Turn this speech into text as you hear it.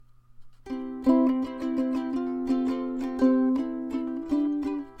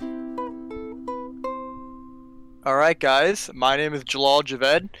All right, guys. My name is Jalal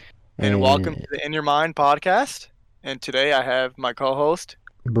Javed, and welcome to And the In Your Mind podcast. And today I have my co-host.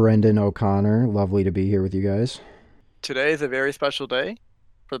 Brendan O'Connor, lovely to be here with you guys. Today is a very special day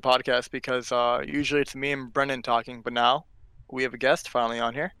for the podcast because usually it's me and Brendan talking, but now we have a guest finally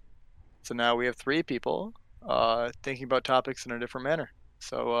on here. So now we have three people thinking about topics in a different manner.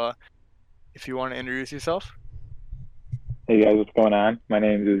 So if you want to introduce yourself. Hey guys, what's going on? My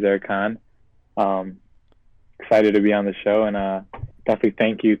name is Uzair Khan. Um, Excited to be on the show, and definitely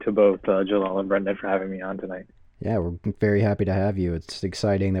thank you to both Jalal and Brendan for having me on tonight. Yeah, we're very happy to have you. It's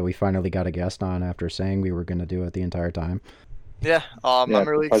exciting that we finally got a guest on after saying we were going to do it the entire time. Yeah, Yeah, I'm it's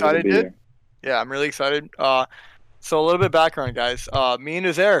a really pleasure to excited, be dude. here. Yeah, I'm really excited. So a little bit of background, guys. Me and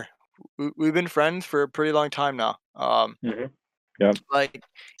Uzair, we've been friends for a pretty long time now. hmm Yep. Like,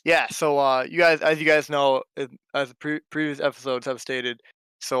 yeah. So, you guys, as you guys know, as the previous episodes have stated,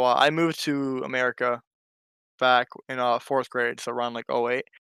 so I moved to America back in fourth grade, so around like '08,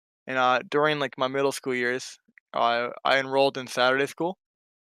 and during like my middle school years, I enrolled in Saturday school,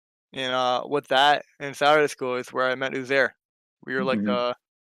 and with that in Saturday school is where I met Uzair. We were like hmm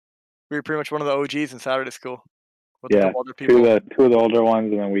we were pretty much one of the OGs in Saturday school with a Yeah, couple other two of people. the older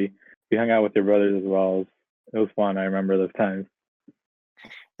ones, and then we hung out with your brothers as well. It was fun. I remember those times.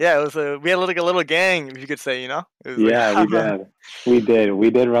 Yeah, it was we had like a little gang, if you could say, you know. It was like Yeah, we did. We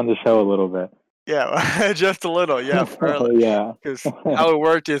did run the show a little bit. yeah, just a little, yeah, for Yeah. because how it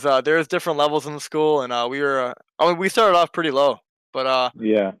worked is there's different levels in the school, and we were I mean we started off pretty low, but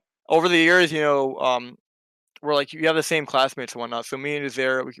Yeah. over the years, we're like you have the same classmates and whatnot. So me and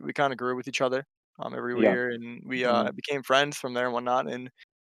Uzair, we kind of grew with each other every Yeah. year, and we hmm became friends from there and whatnot, and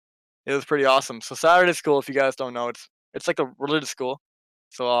it was pretty awesome. So Saturday school, if you guys don't know, it's like a religious school.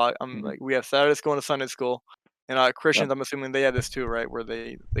 So I'm hmm like we have Saturday school and a Sunday school, and Yep. Christians, I'm assuming they have this too, right? Where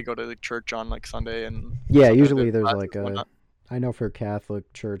they go to the church on like Sunday, and Yeah, sometimes they usually have there's classes like and a, whatnot. I know for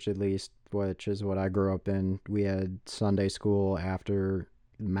Catholic church at least, which is what I grew up in, we had Sunday school after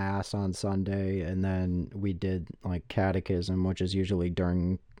Mass on Sunday, and then we did like catechism, which is usually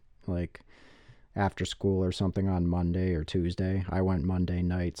during like after school or something on Monday or Tuesday. I went Monday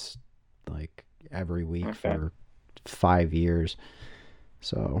nights like every week Okay. for 5 years.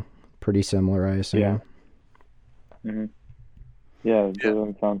 So pretty similar, I Yeah. assume. hmm Yeah. It Yeah,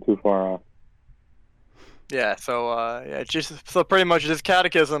 doesn't sound too far off. yeah. So yeah, it's just so pretty much just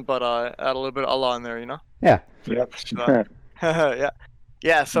catechism, but add a little bit of Allah in there, you know. Yeah. Pretty Yep. much. Yeah,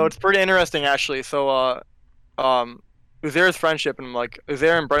 yeah. So it's pretty interesting actually. So um, Uzair's friendship and like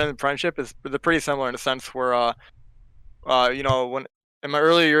Uzair and Brendan's friendship is they're pretty similar in a sense where when in my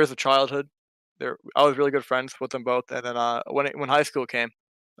early years of childhood, there I was really good friends with them both, and then when high school came,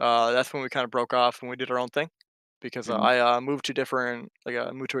 that's when we kind of broke off and we did our own thing because hmm I moved to different like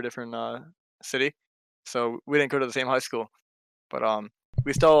moved to a different city, so we didn't go to the same high school, but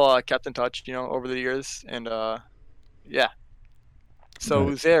we still kept in touch, over the years, and yeah. So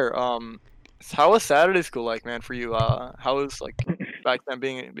But Uzair, how was Saturday school like, man, for you? How was like back then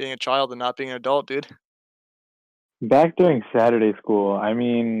being a child and not being an adult, dude? Back during Saturday school, I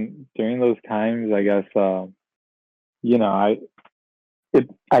mean, during those times, I guess, you know,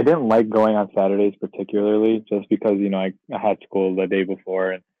 I didn't like going on Saturdays particularly, just because I had school the day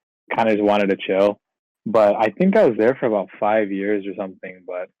before and kind of just wanted to chill. But I think I was there for about 5 years or something.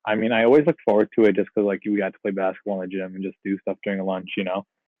 But I mean, I always look forward to it just because like we got to play basketball in the gym and just do stuff during lunch,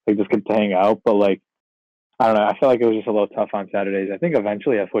 like just get to hang out. But like I don't know, I felt like it was just a little tough on Saturdays. I think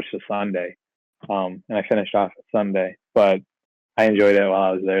eventually I switched to Sunday, and I finished off Sunday, but I enjoyed it while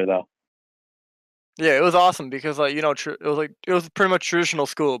I was there, though. Yeah, it was awesome because it was pretty much traditional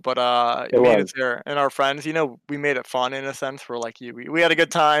school, but It me and was, Uzair and our friends, we made it fun in a sense. Where like we had a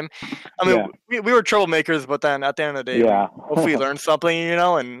good time. I mean, yeah, we were troublemakers, but then at the end of the day, we yeah, hopefully learned something,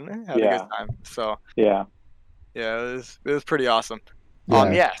 and had a good yeah, time. So yeah. yeah, it was pretty awesome.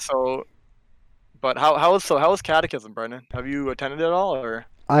 yeah, Yeah. So, but how was catechism, Brendan? Have you attended it all, or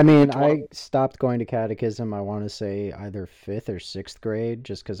I you mean, went to one of I them? stopped going to catechism, I want to say either fifth or sixth grade,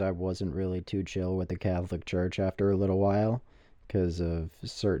 just because I wasn't really too chill with the Catholic Church after a little while, because of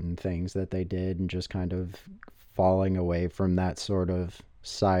certain things that they did, and just kind of falling away from that sort of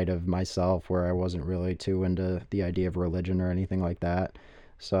side of myself where I wasn't really too into the idea of religion or anything like that.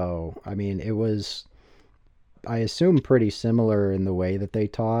 So, I mean, it was, I assume, pretty similar in the way that they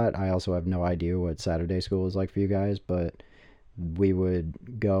taught. I also have no idea what Saturday school was like for you guys, but we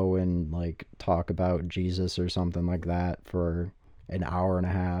would go and like talk about Jesus or something like that for an hour and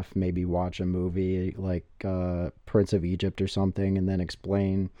a half, maybe watch a movie like Prince of Egypt or something, and then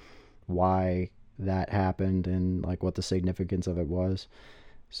explain why that happened and like what the significance of it was.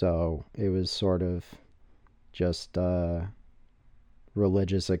 So it was sort of just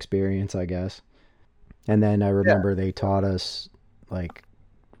religious experience, I guess. And then I remember they taught us like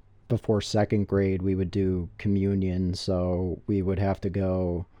before second grade we would do communion, so we would have to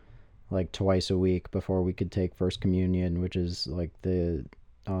go like twice a week before we could take first communion, which is like the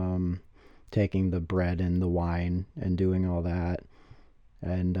um taking the bread and the wine and doing all that.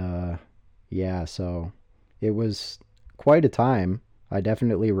 And yeah, so it was quite a time. I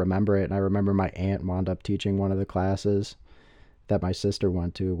definitely remember it, and I remember my aunt wound up teaching one of the classes that my sister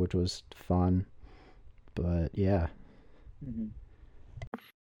went to, which was fun. But yeah. Hmm.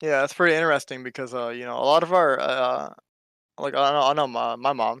 Yeah, that's pretty interesting because a lot of our like I know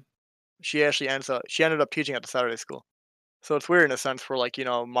my mom, she ended up teaching at the Saturday school. So it's weird in a sense where like,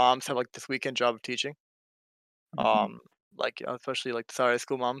 moms have like this weekend job of teaching. Hmm. Um like especially like the Saturday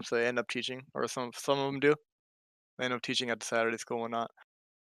school moms, they end up teaching, or some of them do. They end up teaching at the Saturday school and whatnot.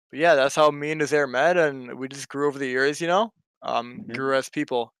 But yeah, that's how me and Nazaire met, and we just grew over the years, Hmm. grew as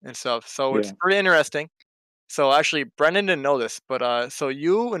people and stuff. So it's Yeah. pretty interesting. So actually, Brendan didn't know this, but so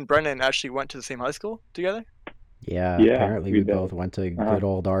you and Brendan actually went to the same high school together. Yeah, Yeah, apparently we we both did. went to Uh-huh. good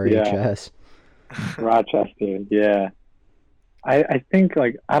old Yeah, RHS. Rochester. Yeah. I think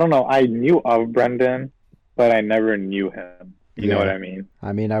like I don't know. I knew of Brendan, but I never knew him. You know what Yeah. I mean?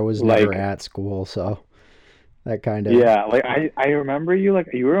 I mean, I was never Like at school, so that kind of yeah, like I remember you like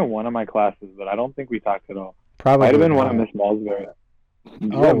you were in one of my classes, but I don't think we talked at all. Might have probably been one of not. Miss Malsbury.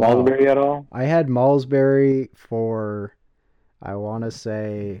 Did you Oh, have wow. Malsbury at all? I had Malsbury for, I want to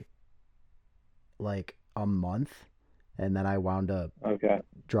say, like a month, and then I wound up Okay.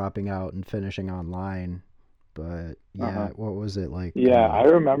 dropping out and finishing online. But Uh-huh. yeah, what was it like? Yeah, I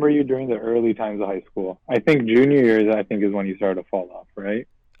remember you during the early times of high school. I think junior years, I think, is when you started to fall off, right?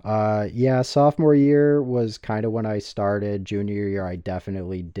 Yeah, sophomore year was kind of when I started. Junior year, I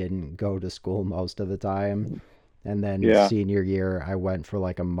definitely didn't go to school most of the time. And then Yeah. senior year, I went for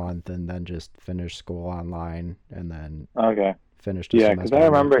like a month and then just finished school online and then Okay. finished a Yeah, because I semester early.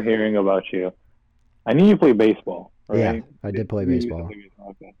 remember hearing about you. I knew you played baseball, Yeah, right? I did play You used to baseball. play baseball.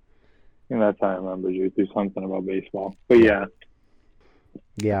 Okay. I think that's how I remember you through something about baseball. But Yeah. yeah.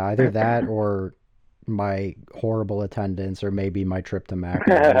 Yeah, either that or my horrible attendance or maybe my trip to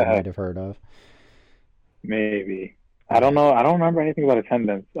Mackinac you might have heard of. Maybe. I don't Yeah. know. I don't remember anything about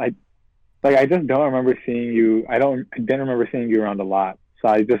attendance. I just don't remember seeing you. I didn't remember seeing you around a lot. So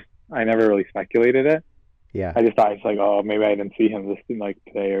I never really speculated it. Yeah. I just thought it's like, oh, maybe I didn't see him this like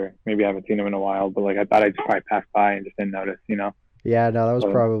today, or maybe I haven't seen him in a while. But like, I thought I'd just probably pass by and just didn't notice, you know. Yeah, no, that was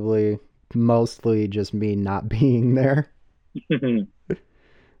So probably mostly just me not being there.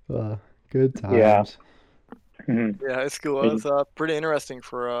 Uh, good yeah. times. Yeah, high school Me- was pretty interesting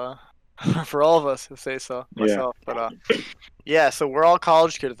for for all of us, to say so Yeah. myself. But yeah, so we're all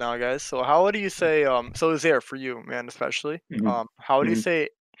college kids now, guys. So how would you say so is there for you, man, especially? Hmm. How would you Hmm. say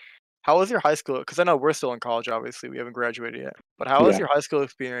how was your high school? Because I know we're still in college, obviously we haven't graduated yet. But how was Yeah. your high school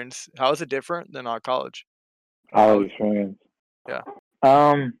experience? How is it different than college? How College was experience. yeah.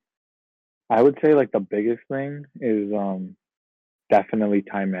 Um, I would say like the biggest thing is definitely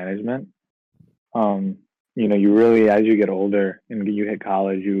time management. Um, you really as you get older and you hit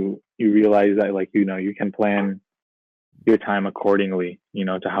college, you realize that like you can plan your time accordingly,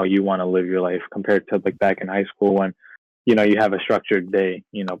 to how you want to live your life compared to like back in high school when you have a structured day,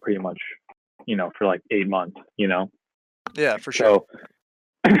 pretty much, for like 8 months. Yeah, for sure. So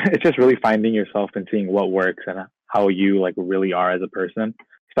it's just really finding yourself and seeing what works and how you like really are as a person,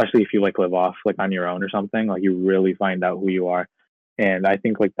 especially if you like live off like on your own or something, like you really find out who you are. And I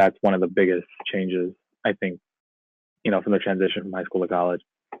think like that's one of the biggest changes, I think, from the transition from high school to college.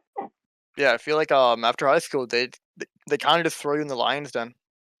 Yeah, I feel like after high school they kind of just throw you in the lion's den,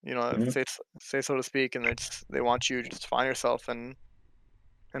 Hmm. say so to speak, and they want you to just find yourself, and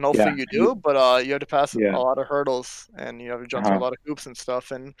Yeah. hopefully you do, but you have to pass a Yeah. lot of hurdles and you have to jump through Uh-huh. a lot of hoops and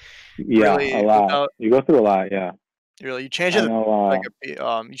stuff, and Yeah, a really lot. without You go through a lot, yeah. really you change I as know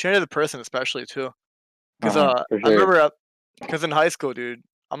you change as a person especially too, because for I sure. remember because in high school, dude,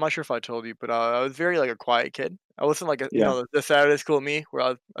 I'm not sure if I told you, but I was very like a quiet kid. I wasn't like Yeah. the Saturday school me where I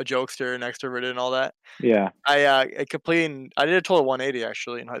was a jokester and extroverted and all that. Yeah. I did a total 180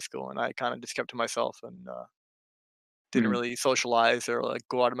 actually in high school, and I kinda just kept to myself and, didn't Mhm. really socialize or, like,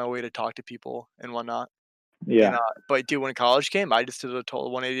 go out of my way to talk to people and whatnot, and, Yeah. but dude, when college came, I just did a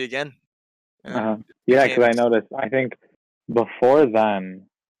total 180 again, Uh-huh. and Yeah, because became I noticed. I think before then,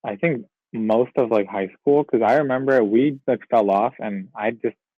 I think most of like high school, because I remember we like fell off, and I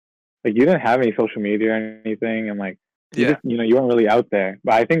just like you didn't have any social media or anything, and like you yeah. just you weren't really out there.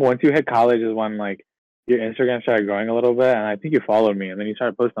 But I think once you hit college is when like your Instagram started growing a little bit, and I think you followed me, and then you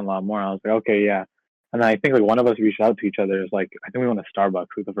started posting a lot more. I was like, okay, yeah. and I think like one of us reached out to each other. It's like I think we went to Starbucks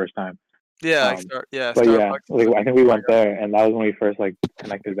for the first time. Yeah, like But yeah, Starbucks. like I think we went there, and that was when we first like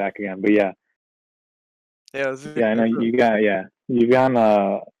connected back again. But yeah, Yeah, I know you've gotten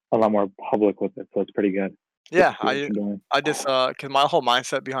a lot more public with it, so it's pretty good. Yeah, What you're doing. I just cause my whole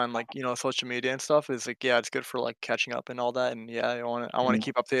mindset behind like social media and stuff is like it's good for like catching up and all that, and I want to Mhm.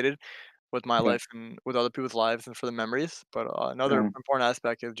 keep updated with my Yeah. life and with other people's lives and for the memories. But another Mhm. important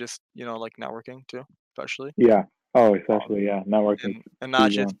aspect is just like networking too, especially. Yeah. Oh, Um, especially networking and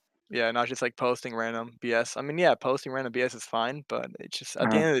not huge just one. not just like posting random BS. I mean, yeah, posting random BS is fine, but it's just at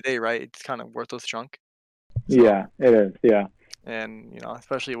the Uh-huh. end of the day, right? It's kind of worthless junk. So Yeah, it is. Yeah. and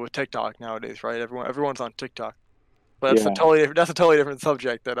especially with TikTok nowadays, right? Everyone's on TikTok. But Yeah. that's a totally different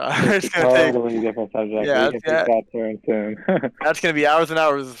subject that It's it's a gonna take. totally different subject. Yeah, We can take that turn soon. that's gonna be hours and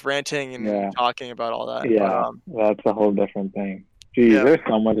hours ranting and Yeah. talking about all that. But Yeah. That's a whole different thing. Geez, yeah, there's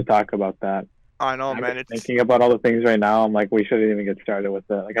so much to talk about that. I know, I'm man. just It's thinking about all the things right now. I'm like, we shouldn't even get started with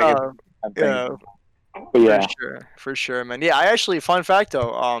it. Like, I get uh, I'm thinking, yeah, but yeah. for sure, man. Yeah, I actually fun fact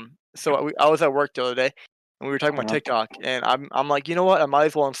though. So I was at work the other day, and we were talking about Uh-huh. TikTok, and I'm like, you know what? I might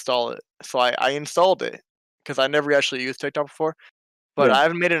as well install it. So I installed it because I never actually used TikTok before, but Yeah. I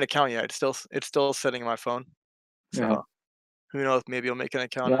haven't made an account yet. It's still sitting on my phone. Yeah. So who knows? Maybe I'll make an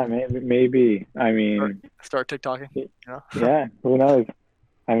account Yeah. and Maybe. I start mean, start TikToking. yeah. Who knows?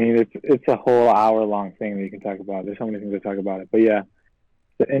 I mean, it's a whole hour long thing that you can talk about. There's so many things to talk about it. But yeah,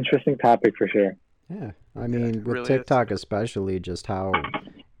 it's an interesting topic for sure. Yeah, I Yeah, it mean, with really is. TikTok especially, just how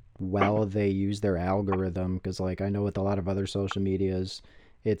well they use their algorithm. Because, like, I know with a lot of other social medias,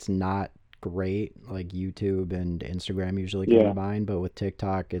 it's not great. Like YouTube and Instagram usually come to Yeah. mind, but with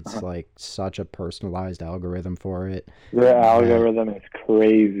TikTok, it's Uh-huh. like such a personalized algorithm for it Their that, algorithm is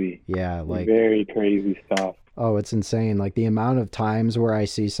crazy. yeah, like, Very crazy stuff. oh, it's insane. Like the amount of times where I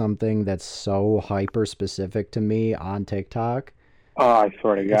see something that's so hyper specific to me on TikTok, Oh, I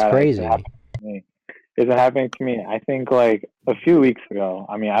swear to it's God, it's crazy. happening to me. It's happening to me. I think like a few weeks ago.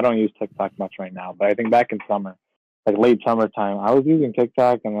 I mean, I don't use TikTok much right now, but I think back in summer, like late summertime, I was using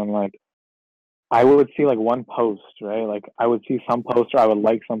TikTok, and then like I would see like one post, right? Like I would see some post, or I would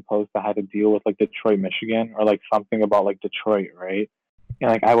like some post that had to deal with like Detroit, Michigan, or like something about like Detroit, right?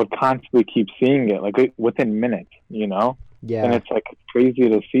 And like I would constantly keep seeing it, like within minutes, And Yeah, it's like crazy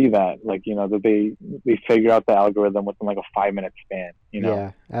to see that, like that they figure out the algorithm within like a 5 minute span.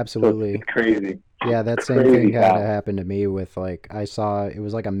 yeah, So absolutely. it's crazy, Yeah, that it's same thing crazy had to fast. happen to me with like I saw it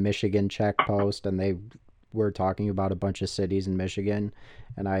was like a Michigan check post and they were talking about a bunch of cities in Michigan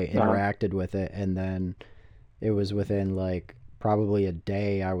and I Uh-huh. interacted with it and then it was within like probably a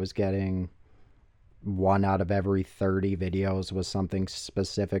day I was getting one out of every 30 videos was something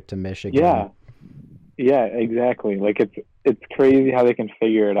specific to Michigan. Yeah, yeah, exactly. Like it's crazy how they can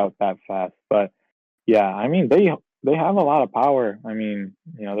figure it out that fast. But yeah, I mean they have a lot of power. I mean,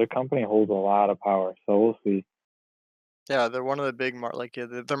 their company holds a lot of power. So we'll see. Yeah, they're one of the big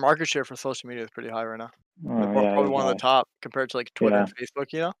their market share for social media is pretty high right now. Like Yeah, it probably is one of the high. top compared to like Twitter Yeah, and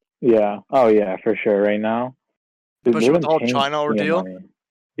Facebook. yeah. Oh yeah, for sure. Right now, dude, Especially they've with the been whole tanking China in ordeal. money.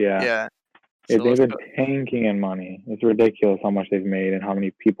 Yeah, Yeah. So they've let's been go. tanking in money. It's ridiculous how much they've made and how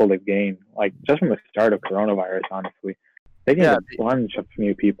many people they've gained. Like just from the start of coronavirus, honestly, they gained Yeah, a bunch of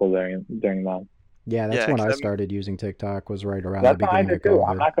new people during that. Yeah, that's yeah, when 'cause I I mean, started using TikTok was right around the That's what I beginning did of too.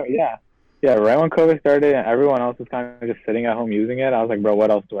 I'm COVID. not gonna. Yeah, yeah. Right when COVID started and everyone else was kind of just sitting at home using it, I was like, bro,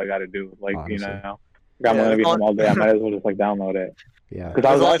 what else do I got to do? Like, Honestly. like, I'm yeah, gonna be home all day. I might as well just like download it Yeah. because I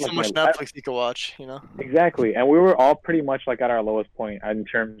there's was only at so like much Netflix you can watch. exactly, and we were all pretty much like at our lowest point in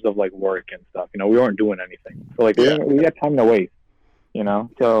terms of like work and stuff. We weren't doing anything, so like Yeah, we had time to waste. yeah,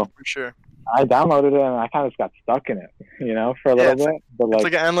 So for sure. I downloaded it and I kind of just got stuck in it, for a Yeah, little bit. But it's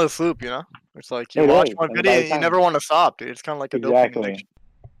like like an endless loop. It's like you it watch is, one and video by the and you time never want to stop, dude. It's kind of like a dopamine exactly, addiction.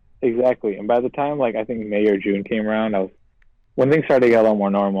 exactly, and by the time like I think May or June came around, I was when things started to get a little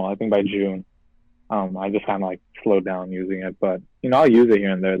more normal. I think by June. I just kind of like slowed down using it, but I'll use it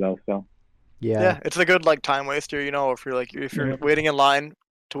here and there though. So Yeah. Yeah, it's a good like time waster. If you're Mhm. waiting in line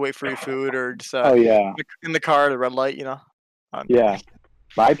to wait for your food or just Oh yeah, in the car at the red light. Um, yeah.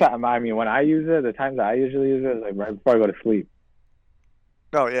 I mean, when I use it, the times that I usually use it is like right before I go to sleep.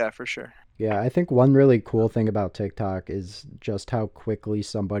 oh yeah, for sure. Yeah, I think one really cool thing about TikTok is just how quickly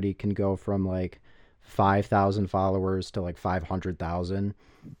somebody can go from like 5,000 followers to like 500,000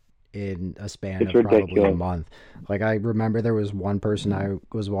 in a span It's of probably a ridiculous. month. Like I remember there was one person I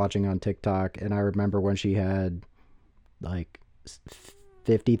was watching on TikTok and I remember when she had like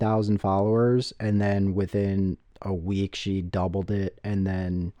 50,000 followers and then within a week she doubled it and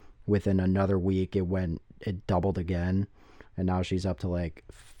then within another week it doubled again and now she's up to like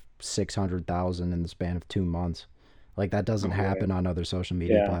 600,000 in the span of 2 months. Like that doesn't No way. happen on other social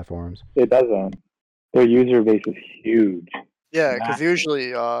media Yeah. platforms. It doesn't. Their user base is huge. Yeah, because Massive.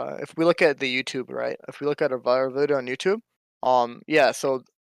 usually, if we look at the YouTube, right? If we look at a viral video on YouTube, yeah, so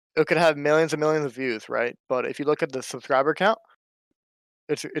it could have millions and millions of views, right? But if you look at the subscriber count,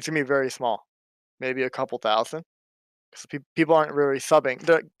 it's gonna be very small, maybe a couple thousand, because people aren't really subbing.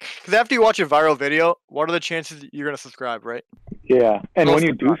 Because after you watch a viral video, what are the chances that you're gonna subscribe, right? Yeah, and Most when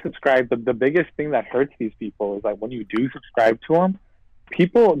you of the do time. subscribe, the biggest thing that hurts these people is like when you do subscribe to them,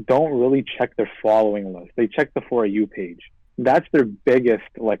 people don't really check their following list. They check the For You page. That's their biggest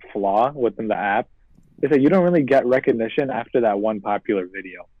like flaw within the app. Is that you don't really get recognition after that one popular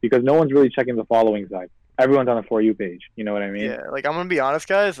video because no one's really checking the following side. Everyone's on the For You page. You know what I mean? Yeah, like I'm gonna be honest,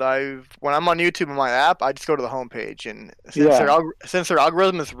 guys. When I'm on YouTube on my app, I just go to the homepage, and Yeah, since their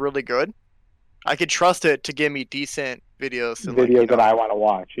algorithm is really good, I could trust it to give me decent videos and videos that I want to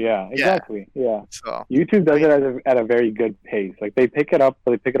watch. Yeah, yeah. exactly. Yeah. So YouTube I does mean, it at a very good pace. Like they pick it up,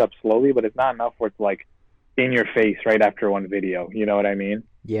 but they pick it up slowly, but it's not enough where it's like in your face right after one video. You know what I mean?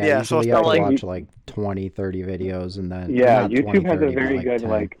 Yeah, yeah. So usually it's you have not to like watch like 20, 30 videos and then, or Yeah, not 20, YouTube has a 30, but very like good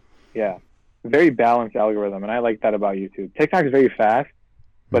 10. yeah, very balanced algorithm, and I like that about YouTube. TikTok is very fast,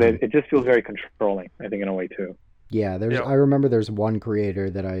 but Mhm. it just feels very controlling. I think in a way too. Yeah, yeah, I remember there's one creator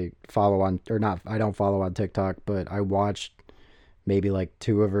that I follow on, or not, I don't follow on TikTok, but I watched maybe like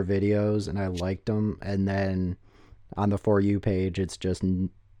 2 of her videos and I liked them. And then on the For You page, it's just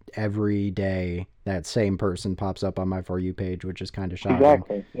every day that same person pops up on my For You page, which is kind of shocking.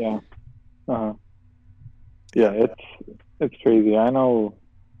 Exactly. Yeah. Uh-huh. Yeah, yeah. it's crazy. I know.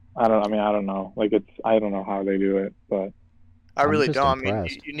 I don't. I mean, I don't know. Like it's. I don't know how they do it, but I I'm really just don't. I mean,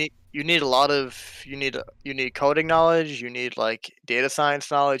 impressed. you need a lot of you need coding knowledge. You need like data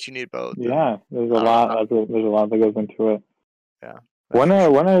science knowledge. You need both, and yeah, there's a I don't know lot. how. There's a lot that goes into it. Yeah, that's for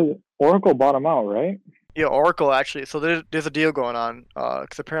sure. When Oracle bought them out, right? Yeah, Oracle actually. So there's a deal going on.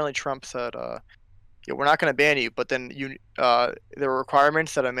 Because apparently Trump said, yeah, we're not going to ban you, but then there were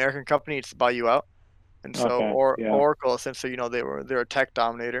requirements that an American company needs to buy you out, and so Okay. Yeah. Oracle, since they're a tech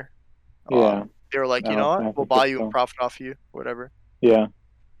dominator, Yeah. they were like, you know Now what, San we'll buy you and Francisco. profit off you, whatever. Yeah.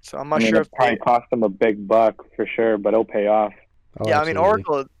 So I'm I not mean, sure it if probably they. cost them a big buck for sure, but it'll pay off. Oh, Yeah, I mean absolutely.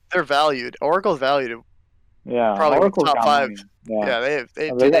 Oracle, they're valued. Oracle's valued Yeah, probably Oracle's top got five. money. Yeah, Yeah, they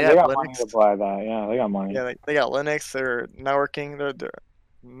they got have money to Linux. buy that. Yeah, they got money. Yeah, they got Linux. They're networking. They're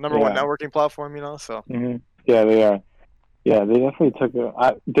number one Yeah. networking platform. You know, so. Yeah, they are. Yeah, they definitely took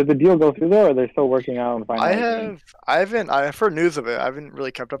it. Did the deal go through though, or they're still working out and finalizing? I've heard news of it. I haven't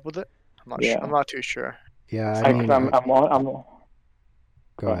really kept up with it. I'm Yeah, not too sure. Yeah, I So because mean, I'm. go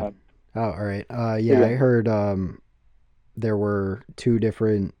Go ahead. ahead. Oh, all right. Yeah, I Yeah. heard there were 2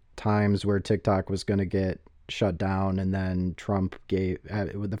 different times where TikTok was going to get shut down, and then Trump gave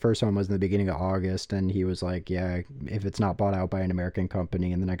the first one was in the beginning of August, and he was like, "Yeah, if it's not bought out by an American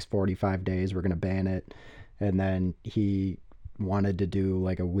company in the next 45 days, we're going to ban it." And then he wanted to do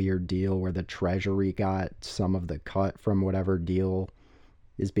like a weird deal where the Treasury got some of the cut from whatever deal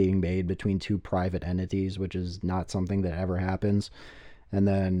is being made between 2 private entities, which is not something that ever happens. And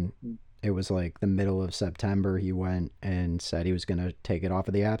then it was like the middle of September, he went and said he was going to take it off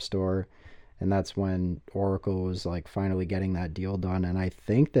of the App Store. And that's when Oracle was like finally getting that deal done. And I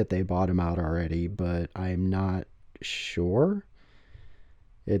think that they bought him out already, but I'm not sure.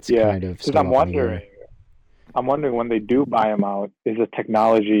 It's Yeah, kind of because still up in the air. I'm wondering when they do buy them out, is the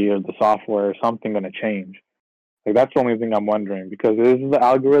technology or the software or something going to change? Like that's the only thing I'm wondering because is the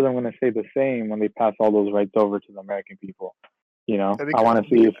algorithm going to stay the same when they pass all those rights over to the American people? You know, that'd be I good. want to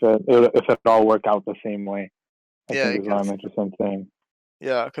see if it all work out the same way. I Yeah, think is what I'm because interested in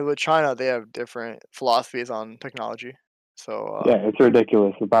saying. with China they have different philosophies on technology. So Yeah, it's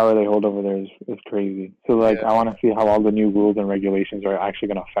ridiculous. The power they hold over there is crazy. So like, yeah, I want to see how all the new rules and regulations are actually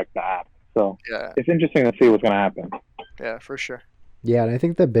going to affect the app. So yeah, it's interesting to see what's going to happen. yeah, for sure. Yeah, and I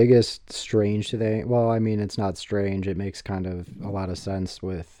think the biggest strange thing, well, I mean, it's not strange. It makes kind of a lot of sense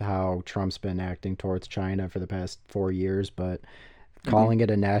with how Trump's been acting towards China for the past 4 years, but Hmm. calling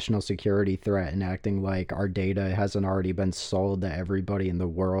it a national security threat and acting like our data hasn't already been sold to everybody in the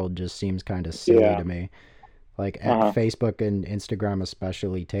world just seems kind of silly Yeah. to me. Like Uh-huh. Facebook and Instagram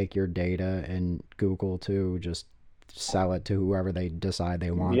especially take your data, and Google too, just sell it to whoever they decide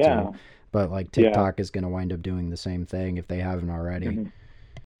they want to. Yeah. But like Yeah. TikTok is going to wind up doing the same thing if they haven't already. Hmm.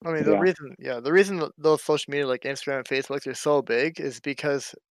 I mean, Yeah. the reason those social media like Instagram and Facebook are so big is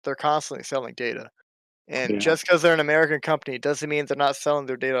because they're constantly selling data. And Yeah. just because they're an American company doesn't mean they're not selling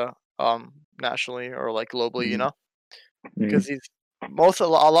their data nationally or like globally, you Hmm. know? Hmm. Because a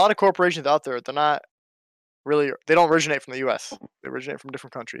lot of corporations out there, they're not really they don't originate from the U.S. They originate from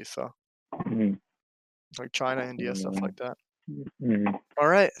different countries, so Mhm. like China, India, stuff like that. Mhm. All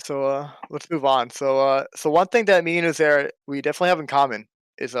right, so let's move on. So one thing that me and Uzair we definitely have in common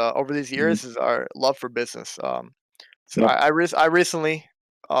is over these Mhm. years is our love for business. So Yep. I recently,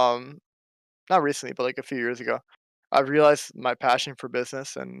 um, not recently, but like a few years ago, I realized my passion for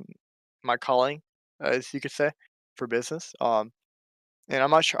business and my calling, as you could say, for business. And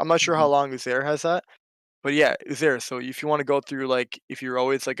I'm not sure how Mhm. long Uzair has that, but yeah, Uzair. So if you want to go through like if you're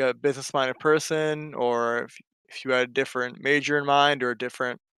always like a business minded person, or if you had a different major in mind or a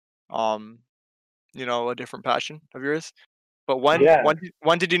different, um, a different passion of yours. But Yeah.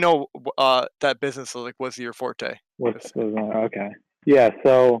 when did you know that business was your forte? Yes. Okay. Yeah.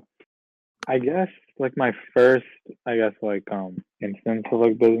 So I guess like my first, I guess like instance of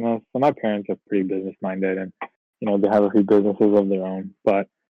like business. So my parents are pretty business minded, and they have a few businesses of their own. But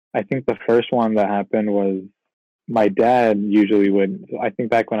I think the first one that happened was my dad usually would. So I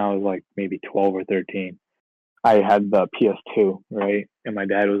think back when I was like maybe 12 or 13, I had the PS2, right? And my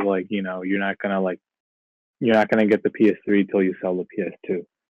dad was like, you're not gonna get the PS3 till you sell the PS2.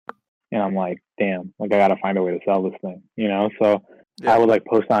 And I'm like, damn, like I gotta find a way to sell this thing, So I Yeah. would like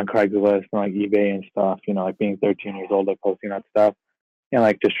post on Craigslist and like eBay and stuff, like being 13 years old, like posting that stuff and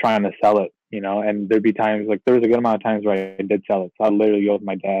like just trying to sell it, And there'd be times like there was a good amount of times where I did sell it. So I'd literally go with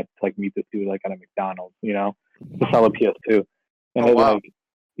my dad to like meet this dude like at a McDonald's, to sell a PS2. And Oh it wow. like,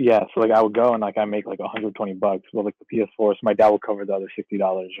 yeah, so like I would go and like I make like $120 with like the PS4. So my dad would cover the other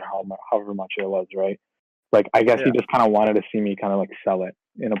 $60 or however much it was, right? Like I guess he Yeah. just kind of wanted to see me kind of like sell it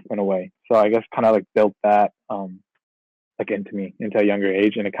in a way. So I guess kind of like built that like into me into a younger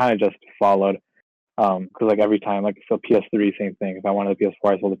age, and it kind of just followed because like every time like so PS3 same thing. If I wanted a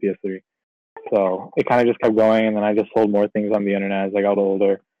PS4, I sold a PS3. So it kind of just kept going, and then I just sold more things on the internet as I got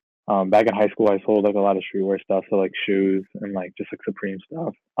older. Back in high school, I sold like a lot of streetwear stuff, so like shoes and like just like Supreme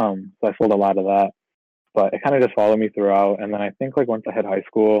stuff. So I sold a lot of that, but it kind of just followed me throughout. And then I think like once I hit high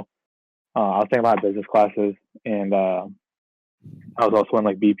school, I was taking a lot of business classes, and I was also in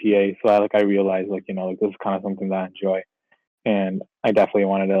like BPA, so I realized like like this is kind of something that I enjoy, and I definitely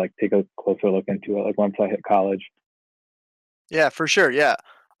wanted to like take a closer look into it like once I hit college. Yeah, for sure. Yeah.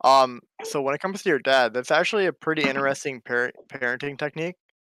 So when it comes to your dad, that's actually a pretty interesting parenting technique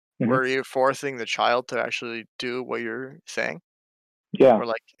Hmm. where you're forcing the child to actually do what you're saying, Yeah, or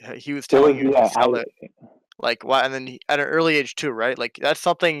like he was it was. telling you to Yeah, sell it. Like why? And then at an early age too, right? Like that's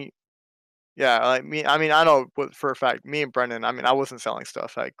something. Yeah, like I know for a fact. Me and Brendan. I mean, I wasn't selling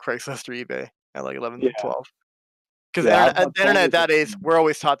stuff at Craigslist or eBay at like 11, yeah, 12. Because yeah. at I've the internet totally that age, different. we're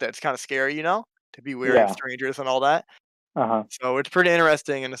always taught that it's kind of scary, to be wary of Yeah. strangers and all that. Uh huh. So it's pretty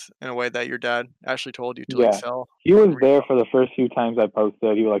interesting in a way that your dad actually told you to like Yeah. sell He was and there resell. for the first few times I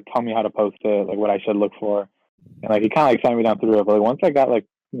posted. He would like tell me how to post it, like what I should look for, and like he kind of like sent me down through it. But like once I got like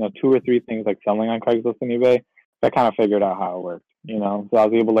two or three things like selling on Craigslist and eBay, I kind of figured out how it worked. So I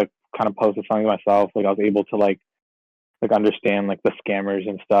was able to like kind of post the something myself. Like I was able to like understand like the scammers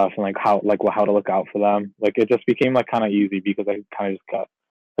and stuff and like how to look out for them. Like it just became like kind of easy because I kind of just kept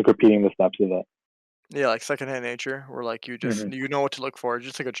like repeating the steps of it. Yeah, like secondhand nature, where like Hmm. you know what to look for. It's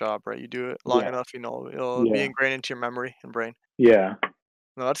just like a job, right? You do it long Yeah, enough, it'll be yeah, ingrained into your memory and brain. yeah,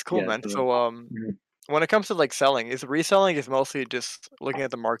 No, that's cool, yeah. man. So, So mhm. when it comes to like selling, is reselling is mostly just looking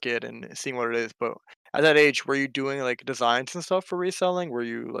at the market and seeing what it is. But at that age, were you doing like designs and stuff for reselling? Were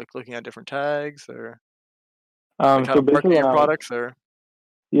you like looking at different tags or like how So to basically market your when I was products or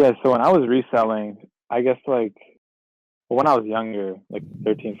yeah, so when I was reselling, I guess like when I was younger, like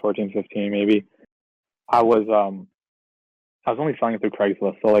 13, 14, 15, maybe, I was I was only selling it through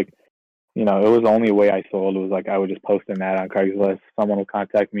Craigslist. So like, it was the only way I sold was like I would just post an ad on Craigslist. Someone would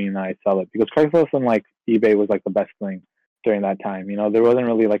contact me and I'd sell it because Craigslist and like eBay was like the best thing during that time. There wasn't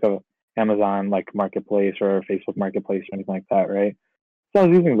really like a Amazon like marketplace or Facebook marketplace or anything like that, right? So I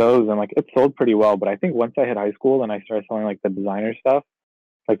was using those and like it sold pretty well. But I think once I hit high school and I started selling like the designer stuff,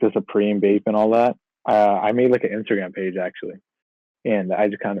 like the Supreme Bape and all that, I made like an Instagram page actually, and I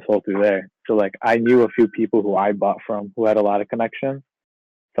just kind of sold through there. So like I knew a few people who I bought from who had a lot of connections.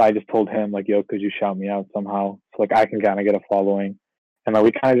 So I just told him like, "Yo, could you shout me out somehow?" So like I can kind of get a following, and like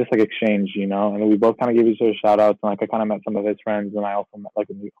we kind of just like exchanged, and then we both kind of gave each other shout outs, and like I kind of met some of his friends, and I also met like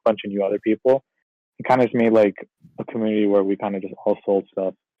a bunch of new other people. It kind of just made like a community where we kind of just all sold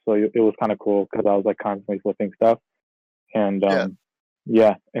stuff. So it was kind of cool because I was like constantly flipping stuff, and yeah.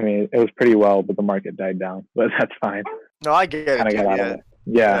 yeah, I mean it was pretty well, but the market died down, but that's fine. No, I get Kind it, of got dude. out of Yeah, it.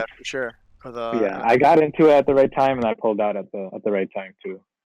 Yeah, yeah, for sure. Cause yeah. I got into it at the right time, and I pulled out at the right time too.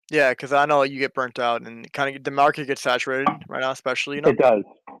 Yeah, because I know you get burnt out and kind of the market gets saturated right now, especially, you know? It does.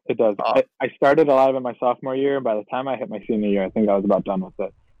 It does. Uh, I started a lot of it my sophomore year, and by the time I hit my senior year, I think I was about done with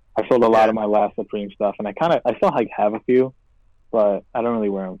it. I sold a lot yeah, of my last Supreme stuff, and I still like have a few, but I don't really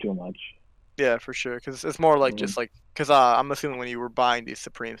wear them too much. yeah, for sure. Because it's more like Mhm. just like, because I'm assuming when you were buying these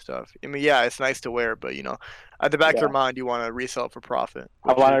Supreme stuff, I mean, yeah, it's nice to wear, but, at the back of your Yeah, mind, you want to resell it for profit,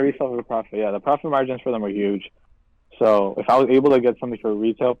 I which want is, to resell for the profit. Yeah, the profit margins for them are huge. So if I was able to get something for a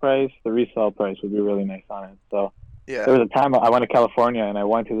retail price, the resale price would be really nice on it. So there yeah. was a time I went to California and I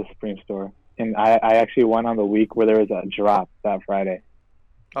went to the Supreme store, and I actually went on the week where there was a drop that Friday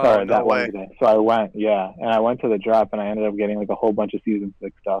Oh, or no that way. Wednesday. So I went, yeah, and I went to the drop and I ended up getting like a whole bunch of season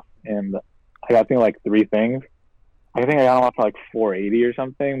 6 stuff, and I got I think like three things. I think I got them off for like 480 or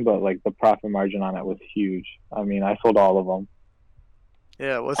something, but like the profit margin on it was huge. I mean, I sold all of them.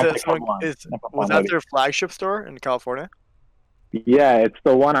 Yeah, was I it picked up someone one. is I kept was one that hoodie. their flagship store in California? Yeah, it's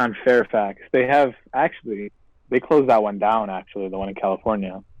the one on Fairfax. They have actually they closed that one down. Actually, the one in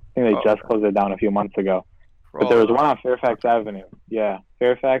California. I think they Oh, just okay. closed it down a few months ago. But there Oh, was one on Fairfax okay. Avenue. Yeah,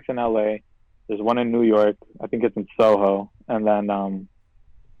 Fairfax in LA. There's one in New York. I think it's in Soho, and then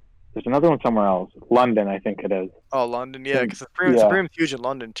there's another one somewhere else. London, I think it is. Oh, London, yeah, And, because yeah, Supreme's huge in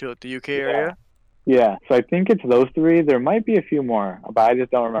London too, like the UK yeah, area. yeah. So I think it's those three. There might be a few more, but I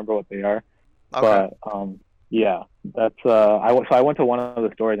just don't remember what they are. Okay. But yeah, that's I went to one of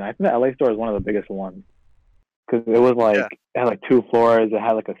the stores, and I think the LA store is one of the biggest ones because it was Yeah. like it had like two floors. It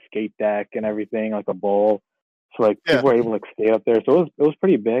had like a skate deck and everything, like a bowl. So like Yeah. people were able to like, stay up there. So it was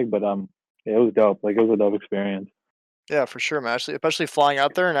pretty big, but it was dope. Like it was a dope experience. Yeah, for sure, man. Actually, especially flying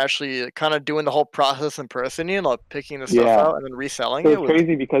out there and actually kind of doing the whole process in person, like picking the stuff Yeah, out and then reselling it it was was.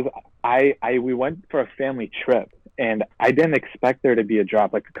 crazy because I we went for a family trip and I didn't expect there to be a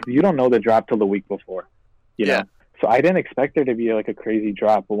drop. Like, cause you don't know the drop till the week before, you Yeah. know. So I didn't expect there to be like a crazy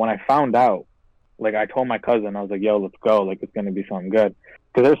drop. But when I found out, like I told my cousin, I was like, "Yo, let's go! Like it's gonna be something good."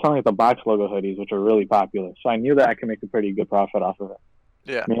 Because they're selling like the box logo hoodies, which are really popular. So I knew that I could make a pretty good profit off of it.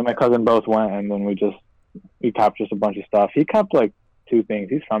 Yeah. Me and my cousin both went, and then we copped just a bunch of stuff. He copped like two things.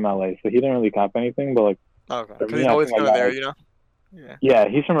 He's from LA, so he didn't really cop anything. But like Okay. for Because me, he's I always think I kind of got there, like Yeah. yeah,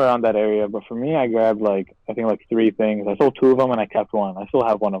 he's from around that area. But for me, I grabbed like I think like three things. I sold two of them, and I kept one. I still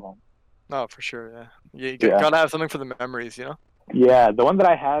have one of them. No, for sure. Yeah. You Yeah. gotta have something for the memories. Yeah, the one that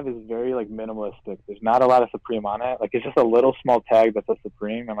I have is very like minimalistic. There's not a lot of Supreme on it. Like it's just a little small tag that says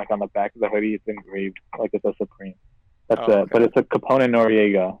Supreme, and like on the back of the hoodie, it's engraved like it's a Supreme. That's Oh, it. okay. But it's a Capone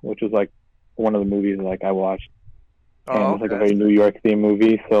Noriega, which was like one of the movies like I watched, and Oh, it's like a okay. very New York themed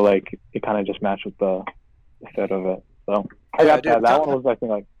movie. So like it kind of just matched with the set of it. So I Yeah, got dude. that. That one was I think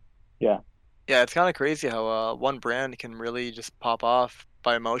like yeah. Yeah, it's kind of crazy how one brand can really just pop off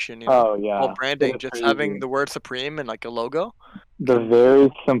by emotion. Oh Whole yeah, it branding, is just having crazy. the word Supreme and like a logo The can. very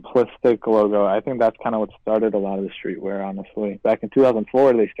simplistic logo. I think that's kind of what started a lot of the streetwear. Honestly, back in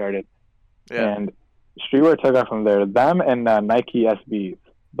 2004 they started. Yeah. And streetwear took off from there. Them and Nike SBs.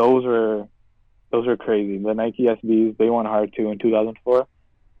 Those were crazy. The Nike SBs they went hard too in 2004.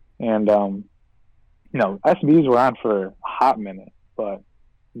 And SBs were on for a hot minute, but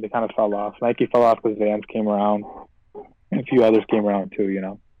they kind of fell off. Nike fell off because Vans came around, and a few others came around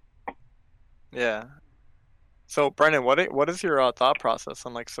too. Yeah. So, Brendan, what is your thought process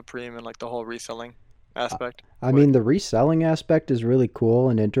on like Supreme and like the whole reselling I aspect? I What? mean, the reselling aspect is really cool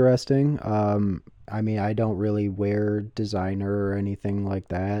and interesting. I mean, I don't really wear designer or anything like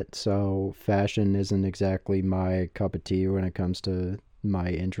that, so fashion isn't exactly my cup of tea when it comes to my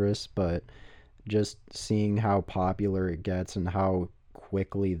interests, but just seeing how popular it gets and how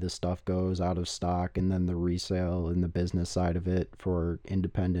quickly the stuff goes out of stock and then the resale and the business side of it for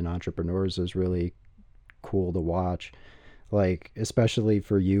independent entrepreneurs is really cool to watch. Like, especially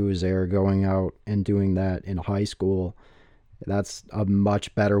for you, Zare, going out and doing that in high school, that's a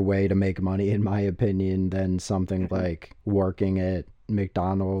much better way to make money, in my opinion, than something Mhm. like working at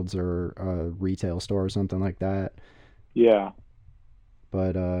McDonald's or a retail store or something like that. Yeah.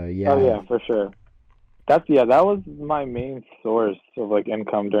 But Oh yeah, yeah, for sure. That was my main source of like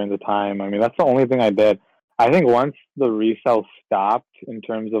income during the time. I mean, that's the only thing I did. I think once the resale stopped in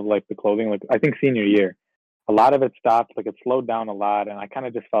terms of like the clothing, like I think senior year, a lot of it stopped. Like it slowed down a lot, and I kind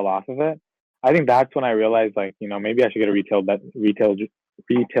of just fell off of it. I think that's when I realized like maybe I should get a retail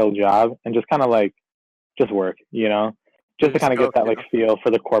job and just kind of like just work, just You to just kind of get go, that like feel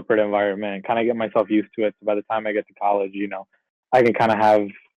for the corporate environment, kind of get myself used to it. So by the time I get to college, I can kind of have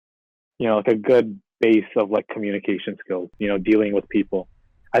like a good base of like communication skills, dealing with people.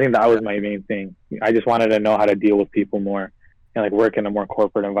 I think that Yeah. was my main thing. I just wanted to know how to deal with people more and like work in a more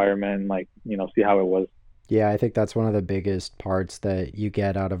corporate environment and like, see how it was. Yeah, I think that's one of the biggest parts that you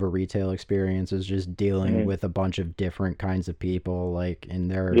get out of a retail experience is just dealing Hmm. with a bunch of different kinds of people, like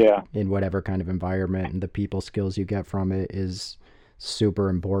Yeah, in whatever kind of environment, and the people skills you get from it is super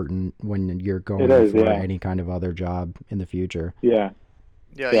important when you're it going is. for Yeah, any kind of other job in the future. yeah,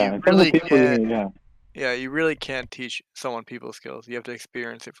 Yeah, yeah. you And some of really the people you can't. meet, yeah, Yeah, you really can't teach someone people skills. You have to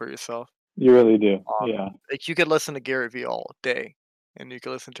experience it for yourself. you really do. Yeah. Like you could listen to Gary Vee all day, and you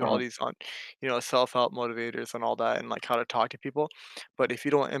could listen to all Uh-huh. these on, self-help motivators and all that, and like how to talk to people. But if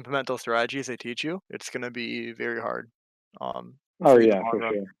you don't implement those strategies they teach you, it's gonna be very hard, Oh for you in the yeah, long for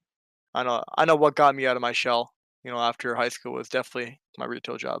run. sure. I know what got me out of my shell, after high school was definitely my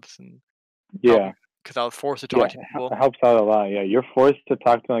retail jobs and helped Yeah. me because I was forced to Yeah, talk to people. it helps out a lot. Yeah, you're forced to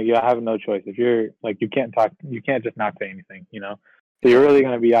talk to, like, you have no choice. If you're like, you can't talk, you can't just not say anything, you know? So you're Yeah, really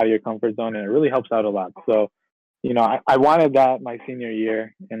going to be out of your comfort zone, and it really helps out a lot. So, I wanted that my senior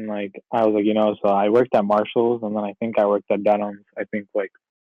year, and like, I was like, so I worked at Marshalls, and then I think I worked at Dunham's, I think like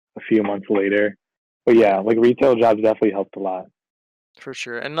a few months later. But yeah, like retail jobs definitely helped a lot. for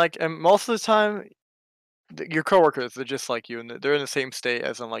sure. And most of the time, your coworkers are just like you, and they're in the same state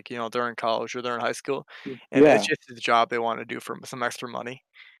as in like they're in college or they're in high school, and it's Yeah, just the job they want to do for some extra money.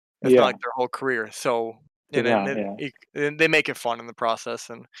 It's not yeah, like their whole career. So it's and then not, yeah. and they make it fun in the process,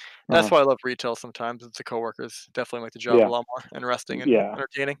 and that's Uh-huh. why I love retail. Sometimes it's the coworkers definitely make the job a Yeah, lot more interesting and yeah,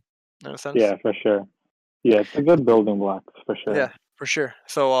 entertaining in a sense. yeah, for sure. Yeah, it's a good building block for Yeah, sure. for sure.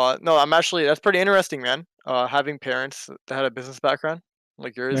 So, no, that's pretty interesting, man. Having parents that had a business background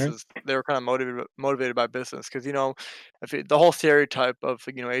like yours Hmm. is they were kind of motivated by business because if the whole stereotype of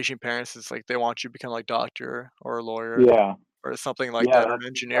Asian parents is like they want you to become like doctor or a lawyer Yeah. or something like Yeah, that or an that's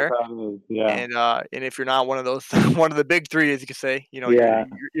engineer. how it is. Yeah, And if you're not one of those, one of the big three, as you could say, yeah.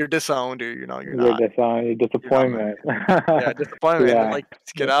 you're disowned or Your you're not disappointment. yeah, disappointment, and then Yeah, like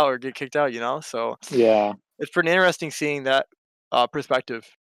just get out or get kicked out. So yeah. it's pretty interesting seeing that, perspective,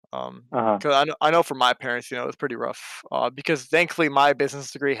 Uh huh. 'cause I know for my parents, it was pretty rough, because thankfully my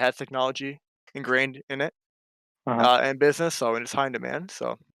business degree has technology ingrained in it, Uh huh. and business, so it's high in demand,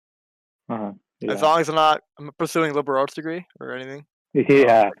 so Uh huh. as Yeah. long as I'm pursuing liberal arts degree or anything,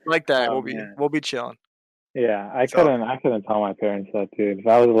 Yeah. like that, Oh we'll be man. we'll be chilling, Yeah. so I couldn't tell my parents that, dude. If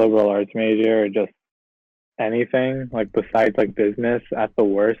I was a liberal arts major or just anything like besides like business, at the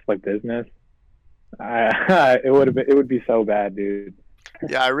worst, like business, it would be so bad, dude.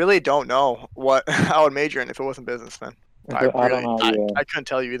 yeah, I really don't know what I would major in if it wasn't business, man. I I don't really know. I couldn't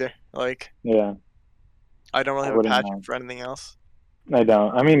tell you either, like, Yeah. Yeah. I don't really I have a wouldn't passion know. for anything else. I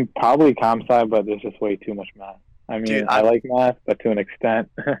don't. I mean, probably comp sci, but there's just way too much math. I Dude, mean, I like math, but to an extent.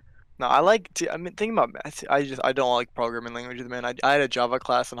 no, I mean, thinking about math, I don't like programming languages, man. I had a Java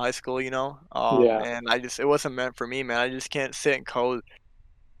class in high school, Yeah. and it wasn't meant for me, man. I just can't sit and code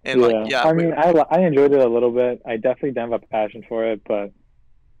and like, Yeah, yeah, I mean, I enjoyed it a little bit. I definitely don't have a passion for it, but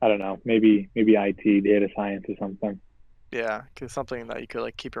I don't know. Maybe IT, data science, or something. yeah, cause something that you could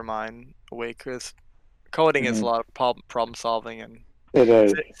like keep your mind awake. Cause coding is a Hmm. lot of problem solving and It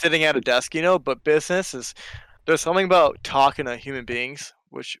is. sitting at a desk, but business is there's something about talking to human beings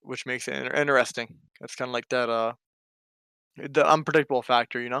which makes it interesting. It's kind of like that the unpredictable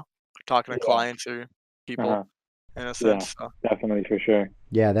factor, talking to Yeah. clients or people Uh-huh. in a Yeah. sense. So. Definitely for sure.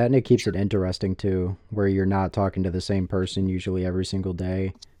 Yeah, that and it keeps it interesting too, where you're not talking to the same person usually every single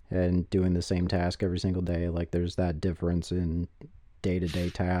day and doing the same task every single day. Like there's that difference in day-to-day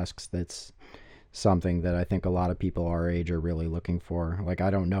tasks that's something that I think a lot of people our age are really looking for. Like I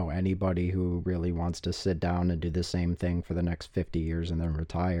don't know anybody who really wants to sit down and do the same thing for the next 50 years and then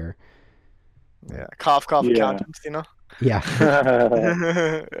retire. Like Yeah, cough Yeah. accountants. yeah.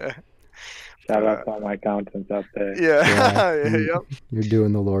 Shout Yeah. out But to all my accountants out there. yeah, Yeah, yep. you're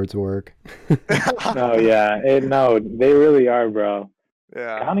doing the Lord's work. No, yeah. No, they really are, bro.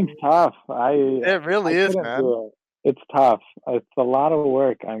 Yeah, Accounting's tough. I it really I is, couldn't man. do it. It's tough. It's a lot of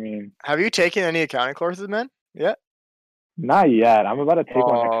work. I mean, Have you taken any accounting courses, man? Yeah. not yet. I'm about to take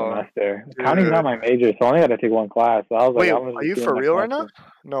one next Oh, semester. Accounting's not dude. my major, so I only got to take one class. So I was like, Wait, I'm gonna are just you do it for next real right now? semester.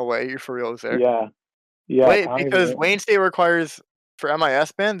 No way, you're for real there. Yeah, yeah. Wait, Accounting's because Wayne State requires for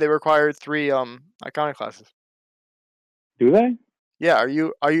MIS band, they require 3 accounting classes. do they? Yeah, are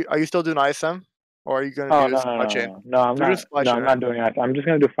you still doing ISM or are you gonna Oh do no no supply no chain? no no. I'm You're doing not. supply No, chain, I'm right? not doing that. I'm just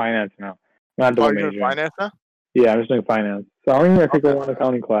gonna do finance now. I'm not Oh, double you're doing majoring. finance now? Yeah, I'm just doing finance. So I'm only gonna take a Okay. one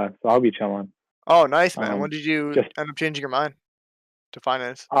accounting class. So I'll be chilling. Oh, nice, man. When Um, did you just end up changing your mind to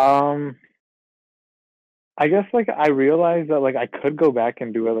finance? um. I guess like I realized that like I could go back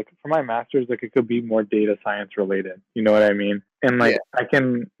and do it like for my master's like it could be more data science related. You know what I mean? And Yeah. like I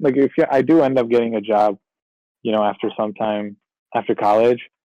can like I do end up getting a job, after some time after college,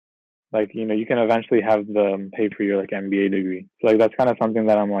 like, you know, you can eventually have them pay for your like MBA degree. So like that's kind of something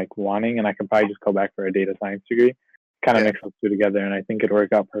that I'm like wanting, and I can probably just go back for a data science degree, kind of Yeah. mix those two together, and I think it'd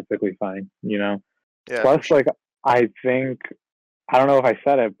work out perfectly fine. You know. Yeah, Plus, for sure. like I think I don't know if I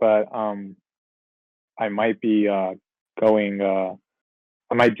said it, but I might be going.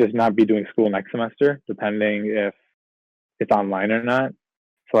 I might just not be doing school next semester, depending if it's online or not.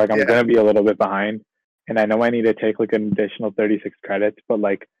 So like I'm Yeah. gonna be a little bit behind, and I know I need to take like an additional 36 credits, but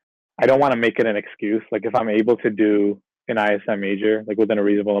like I don't want to make it an excuse. Like if I'm able to do an ISM major like within a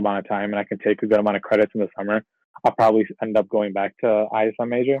reasonable amount of time, and I can take a good amount of credits in the summer, I'll probably end up going back to ISM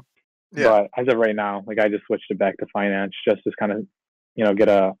major. Yeah. But as of right now, like I just switched it back to finance just to kind of, you know, get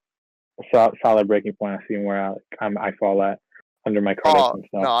a solid breaking point of seeing where I fall at under my credits Oh, and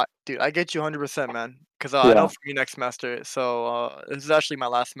stuff. no, dude, I get you 100%, man. Because I know Yeah, for me next semester, so this is actually my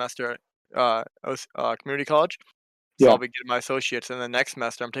last semester at community college. So yeah. I'll be getting my associates, and then next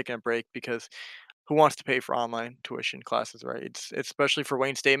semester I'm taking a break because who wants to pay for online tuition classes, right? It's especially for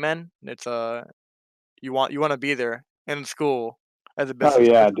Wayne State men. It's you want to be there in school as a Oh business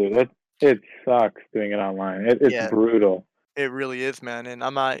yeah, person. dude. It sucks doing it online. It's Yeah, brutal. it really is, man. And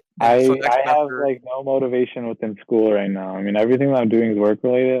I'm not. And so I next have semester, like no motivation within school right now. I mean, everything that I'm doing is work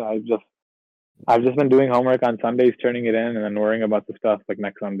related. I've just been doing homework on Sundays, turning it in, and then worrying about the stuff like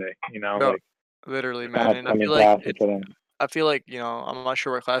next Sunday. You know, no, like literally, just kind man. of And I come in feel like class and it's. sit in. I feel like I'm not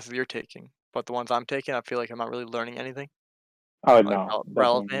sure what classes you're taking, but the ones I'm taking, I feel like I'm not really learning anything Oh like no,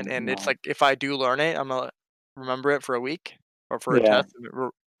 relevant. definitely And it's no. like if I do learn it, I'm gonna remember it for a week or for a Yeah, test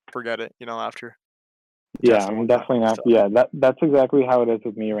and forget it. After the yeah. test and I'm whatnot. definitely not. So Yeah, that's exactly how it is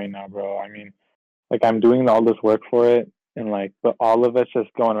with me right now, bro. I mean, like I'm doing all this work for it, and like, but all of it's just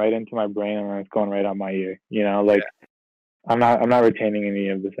going right into my brain, and then it's going right out my ear. You know, like yeah, I'm not retaining any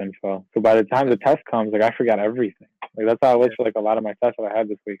of this info. So by the time yeah, the test comes, like I forgot everything. Like that's how it was yeah. for like a lot of my tests that I had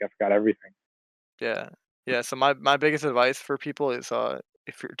this week. I forgot everything. Yeah. Yeah, so my biggest advice for people is,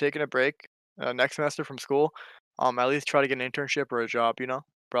 if you're taking a break, next semester from school, at least try to get an internship or a job,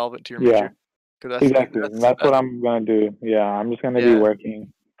 relevant to your Yeah, major. 'Cause exactly. And that's what that's I'm gonna do. Yeah, I'm just gonna be yeah,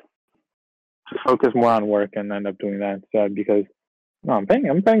 working, focus more on work, and end up doing that instead because no, I'm paying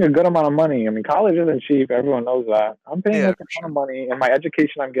a good amount of money. I mean, college isn't cheap. Everyone knows that. I'm paying yeah, like a for ton of sure. money, and my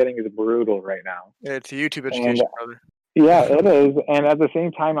education I'm getting is brutal right now. Yeah, it's a YouTube And education, brother. yeah, it is. And at the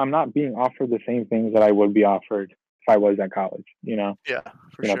same time, I'm not being offered the same things that I would be offered if I was at college. Yeah,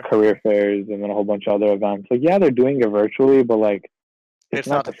 for You know, sure. career fairs and then a whole bunch of other events. Like, yeah, they're doing it virtually, but like, it's It's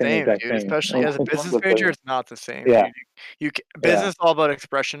not not the the same same, exact dude, thing. especially as a It's not business the major, same. it's not the same, Yeah, dude. You ca yeah. business is all about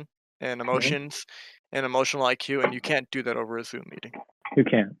expression and Hmm. emotions and emotional IQ, and you can't do that over a Zoom meeting. You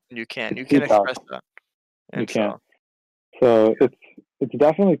can't. You can. It's You too can tough. express that, You and can't. so So it's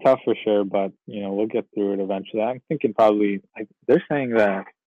definitely tough for sure, but we'll get through it eventually. I'm thinking probably like they're saying that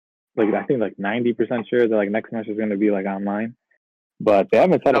like I think like 90% sure that like next semester is going to be like online, but they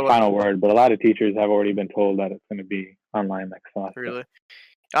haven't said that a would final word. But a lot of teachers have already been told that it's going to be online next semester. really.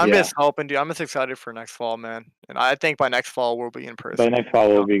 I'm Yeah, just hoping, dude. I'm just excited for next fall, man. And I think by next fall we'll be in but person. next fall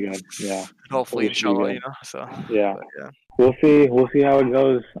You will know, be good. Yeah, hopefully, it should be inshallah. good. So, Yeah, but yeah, we'll see. We'll see how it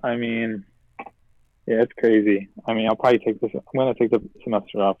goes. I mean, yeah, it's crazy. I mean, I'll probably take this. I'm gonna take the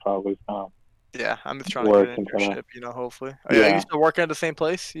semester off probably. yeah. I'm just trying to get Work an until internship. Hopefully. Are you yeah. still working at the same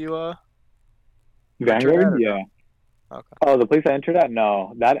place you interned at, Vanguard, or yeah. no? Okay. Oh, the place I entered at?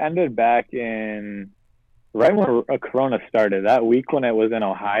 No, that ended back in right when Corona started. That week when it was in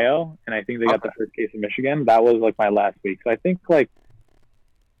Ohio, and I think they got Okay. the first case in Michigan. That was like my last week. So I think like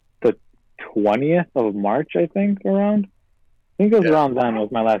the 20th of March. I think around. I think it was Yeah. around then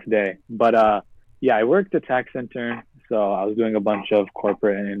was my last day. But yeah, I worked a tax intern, so I was doing a bunch of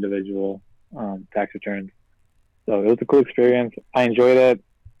corporate and individual tax returns. So it was a cool experience. I enjoyed it.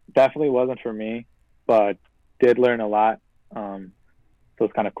 Definitely wasn't for me, but did learn a lot. So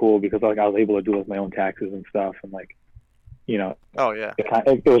it's kind of cool because like I was able to do like my own taxes and stuff, and like you know, Oh yeah.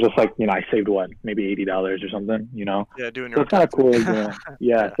 it was just like I saved what maybe $80 or something. Yeah. Doing your So own it's kind of taxes. cool doing it. Yeah.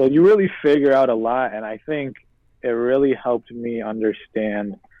 Yeah. So you really figure out a lot, and I think it really helped me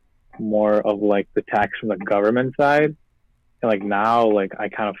understand more of like the tax from the government side. And like now, like I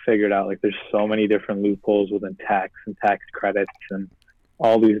kind of figured out like there's so many different loopholes within tax and tax credits and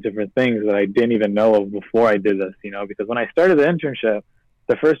all these different things that I didn't even know of before I did this. Because when I started the internship,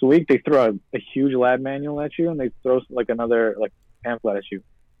 the first week they throw a huge lab manual at you, and they throw like another like pamphlet at you,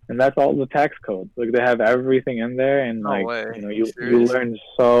 and that's all the tax codes. Like they have everything in there, and No like way. Are you you serious? learn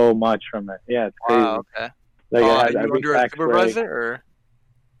so much from it. Yeah, it's Wow. crazy. Okay. Like it Are has you every under a tax break. supervisor, or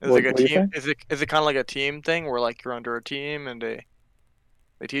is it like What a do you team? say? Is it kind of like a team thing where like you're under a team and they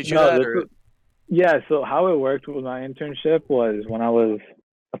teach you No, that, this or was, yeah. So how it worked with my internship was when I was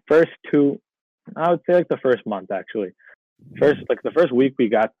the first two, I would say like the first month actually. The first week we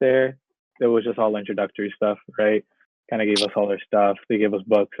got there, it was just all introductory stuff, right? Kind of gave us all their stuff. They gave us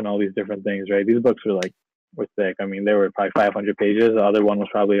books and all these different things, right? These books were thick. I mean, they were probably 500 pages. The other one was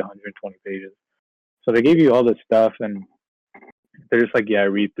probably 120 pages. So they gave you all this stuff, and they're just like, yeah,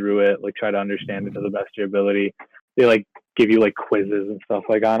 read through it, like try to understand it to the best of your ability. They like give you like quizzes and stuff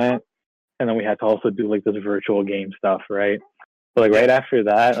like on it, and then we had to also do like this virtual game stuff, right? But like right after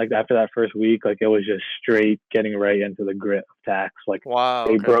that, like after that first week, like it was just straight getting right into the grit of tax. Like Wow.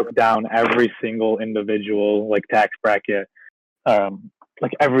 they Okay. broke down every single individual like tax bracket,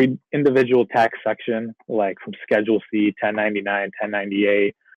 like every individual tax section, like from Schedule C, 1099,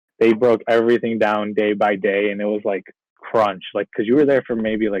 1098. They broke everything down day by day, and it was like crunch, like because you were there for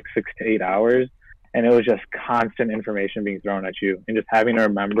maybe like 6 to 8 hours, and it was just constant information being thrown at you, and just having to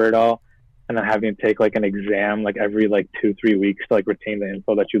remember it all, and then having to take like an exam like every like 2-3 weeks to like retain the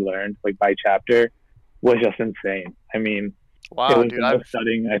info that you learned like by chapter was just insane. I mean, it Wow, was dude. the most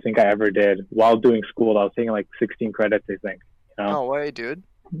studying I think I ever did while doing school. I was taking like 16 credits, I think. You know? No way, dude.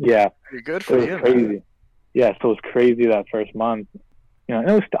 Yeah, You're good it for was you, man. crazy. Yeah, so it was crazy that first month. You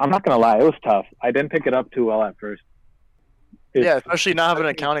know, I'm not gonna lie, it was tough. I didn't pick it up too well at first. Yeah, especially not having an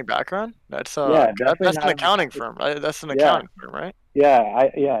accounting background. That's that's an accounting firm, right? That's an accounting firm, right? Yeah,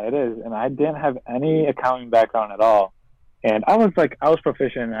 it is. And I didn't have any accounting background at all. And I was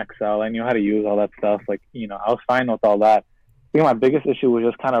proficient in Excel. I knew how to use all that stuff. Like, you know, I was fine with all that. I think my biggest issue was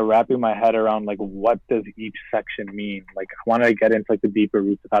just kind of wrapping my head around like what does each section mean. Like I wanted to get into like the deeper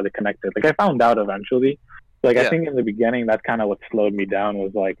roots of how they're connected. Like I found out eventually. Like I think in the beginning that's kind of what slowed me down,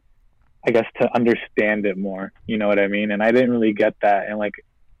 was like, I guess, to understand it more. You know what I mean? And I didn't really get that. And like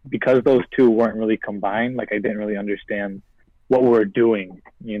because those two weren't really combined, like I didn't really understand what we were doing,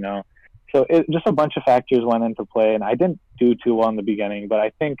 you know. So just a bunch of factors went into play, and I didn't do too well in the beginning. But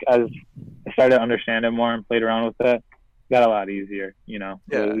I think as I started to understand it more and played around with it, got a lot easier, you know.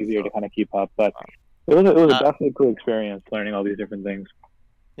 It was easier to kind of keep up. But it was a definitely cool experience learning all these different things.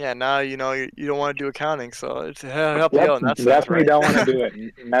 Yeah, now you know you don't want to do accounting, so it's help you out in that sense, definitely right? don't want to do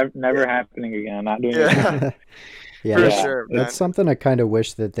it. Never happening again. I'm not doing it again. Yeah, For that's, sure, man. that's something I kind of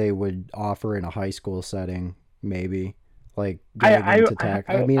wish that they would offer in a high school setting, maybe. Like getting into tax.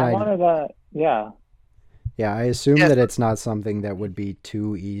 I mean, I wanted that. Yeah. Yeah, I assume that it's not something that would be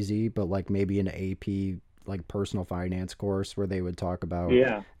too easy, but like maybe an AP like personal finance course where they would talk about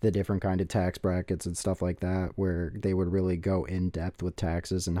the different kind of tax brackets and stuff like that, where they would really go in depth with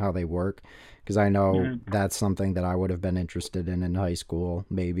taxes and how they work. Because I know that's something that I would have been interested in high school,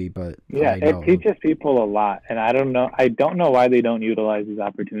 maybe. But it teaches people a lot, and I don't know why they don't utilize these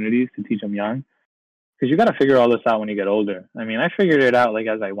opportunities to teach them young. Because you got to figure all this out when you get older. I mean, I figured it out like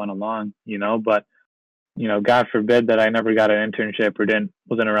as I went along, you know, but you know, God forbid that I never got an internship or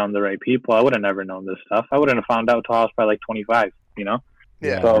wasn't around the right people. I would have never known this stuff. I wouldn't have found out till I was probably like 25, you know?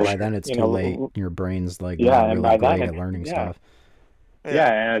 Yeah, so, by then it's too late. Your brain's like not really by great then at learning stuff.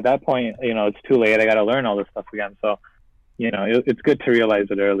 Yeah, and at that point, you know, it's too late. I got to learn all this stuff again. So, you know, it's good to realize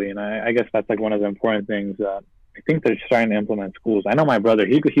it early. And I guess that's like one of the important things that I think they're starting to implement schools. I know my brother,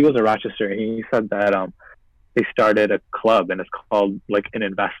 he was a Rochester. He said that they started a club, and it's called like an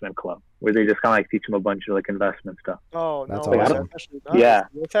investment club, where they just kind of like teach them a bunch of like investment stuff. Oh, that's no, awesome.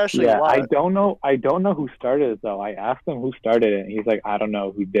 It's actually a lot. I don't know who started it though. I asked him who started it, and he's like, I don't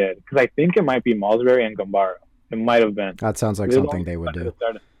know who did, because I think it might be Malsbury and Gambaro. It might have been. That sounds like something they would do.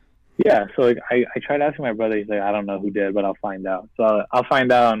 Yeah, so like I tried asking my brother. He's like, I don't know who did, but I'll find out. So I'll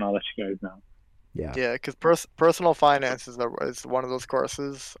find out, and I'll let you guys know. Yeah, because personal finance is one of those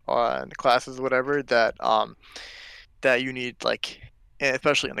courses and classes, whatever, that that you need, like,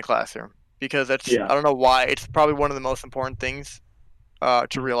 especially in the classroom, because I don't know why, it's probably one of the most important things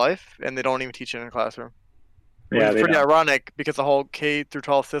to real life, and they don't even teach it in the classroom. It's pretty ironic, because the whole K through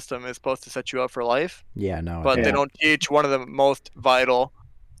 12 system is supposed to set you up for life. Yeah, no. But they don't teach one of the most vital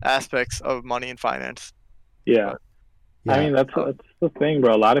aspects of money and finance. Yeah. I mean, that's the thing,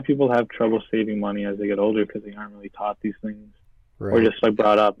 bro. A lot of people have trouble saving money as they get older because they aren't really taught these things, or just like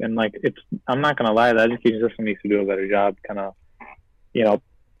brought up. And like, I'm not gonna lie, the education system needs to do a better job, kind of, you know,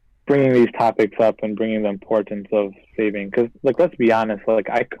 bringing these topics up and bringing the importance of saving. Because like, let's be honest, like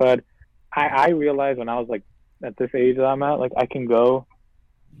I realized when I was like at this age that I'm at, like I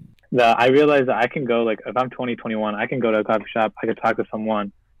realized that I can go, like, if I'm 20, 21, I can go to a coffee shop, I could talk to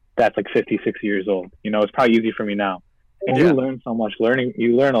someone that's like 50, 60 years old. You know, it's probably easy for me now. And you learn so much.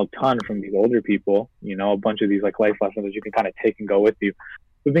 You learn a ton from these older people, you know, a bunch of these like life lessons that you can kind of take and go with you.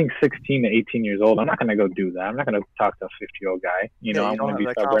 with being 16 to 18 years old, I'm not gonna go do that. I'm not gonna talk to a 50-year-old guy. Yeah, you I'm don't gonna have be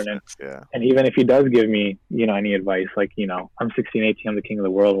that stubborn, confidence. Yeah. and even if he does give me, any advice, like, I'm 16, 18, I'm the king of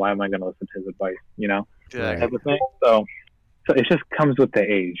the world. Why am I gonna listen to his advice? Exactly. Type of thing. So it just comes with the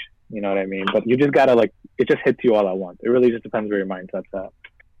age. You know what I mean? But you just gotta it just hits you all at once. It really just depends where your mindset's at.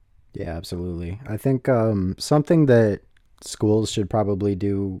 Yeah, absolutely. I think something that schools should probably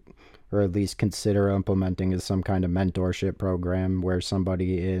do, or at least consider implementing, is some kind of mentorship program where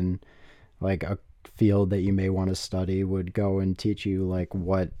somebody in like a field that you may want to study would go and teach you like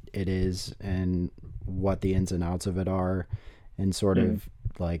what it is and what the ins and outs of it are, and sort Mm-hmm. of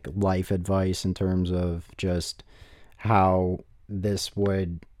like life advice in terms of just how this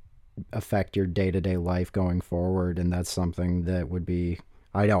would affect your day-to-day life going forward. And that's something that would be,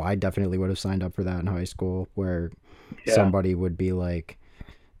 I know I definitely would have signed up for that in high school, where Yeah. somebody would be like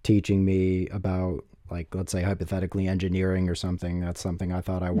teaching me about, like, let's say hypothetically engineering or something. That's something I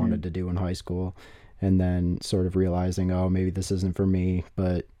thought I Mm-hmm. wanted to do in high school, and then sort of realizing, oh, maybe this isn't for me.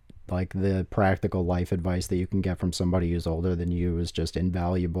 But like the practical life advice that you can get from somebody who's older than you is just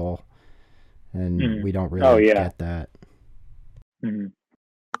invaluable, and Mm-hmm. we don't Oh really yeah. get that. Mm-hmm.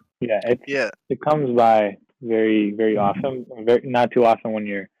 Yeah. It comes by very, very often. Very, not too often when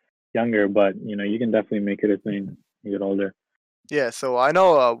you're younger, but you can definitely make it a thing when you get older. Yeah. So I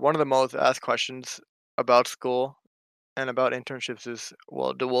know one of the most asked questions about school and about internships is,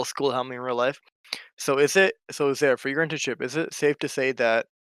 well, will school help me in real life? Is there for your internship? Is it safe to say that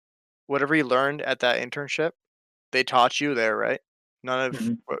whatever you learned at that internship, they taught you there, right? None of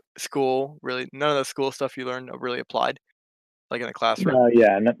Mm-hmm. none of the school stuff you learned really applied, like in the classroom.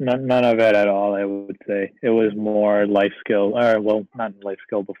 Yeah, none of it at all. I would say it was more life skill, or well, not life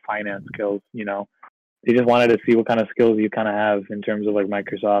skill, but finance skills. They just wanted to see what kind of skills you kind of have in terms of like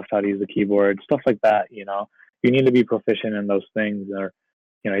Microsoft, how to use the keyboard, stuff like that. You need to be proficient in those things, or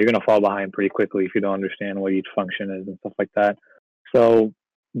you're gonna fall behind pretty quickly if you don't understand what each function is and stuff like that. So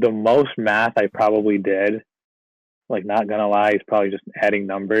the most math I probably did, like not gonna lie, is probably just adding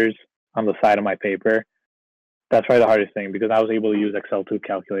numbers on the side of my paper. That's probably the hardest thing because I was able to use Excel to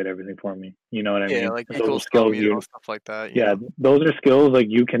calculate everything for me. You know what I Yeah, mean? like And those are equal sum, skills stuff like that. yeah, those are skills like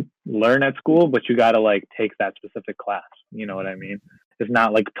you can learn at school, but you got to like take that specific class. You know what I mean? It's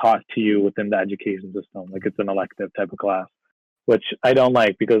not like taught to you within the education system. Like it's an elective type of class, which I don't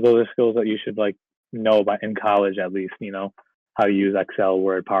like because those are skills that you should like know about in college at least. How to use Excel,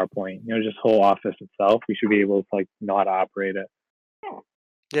 Word, PowerPoint. Just whole office itself. You should be able to like know how to operate it.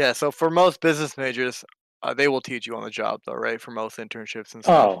 Yeah, so for most business majors, they will teach you on the job though, right? For most internships and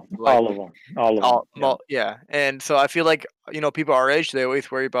stuff. Oh, Like all of them. Yeah. yeah. And so I feel like, people our age, they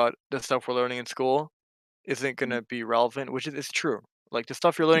always worry about the stuff we're learning in school isn't gonna be relevant, which is true. Like the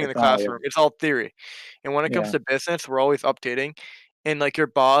stuff you're learning in It's the not. Yeah. classroom, it's all theory. And when it comes Yeah. to business, we're always updating. And like your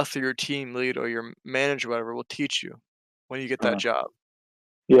boss or your team lead or your manager, whatever, will teach you when you get that Uh, job.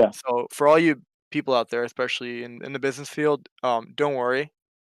 yeah. So for all you people out there, especially in the business field, don't worry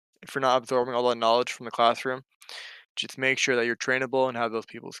if you're not absorbing all that knowledge from the classroom. Just make sure that you're trainable and have those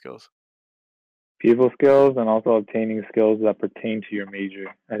people skills. People skills and also obtaining skills that pertain to your major,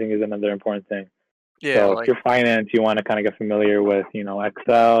 I think is another important thing. Yeah, So if like you're finance, you want to kind of get familiar with,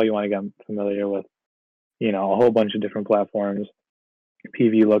 Excel, you want to get familiar with, a whole bunch of different platforms,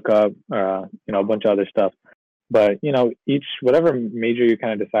 PV lookup, a bunch of other stuff. But, whatever major you're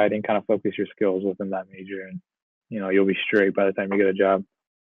kind of deciding, kind of focus your skills within that major and, you'll be straight by the time you get a job.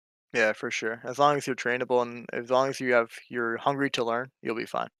 yeah, for sure. As long as you're trainable and as long as you're hungry to learn, you'll be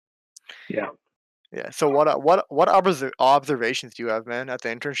fine. Yeah. Yeah. So what observations do you have, man, at the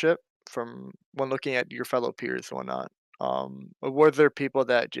internship from when looking at your fellow peers and whatnot? Were there people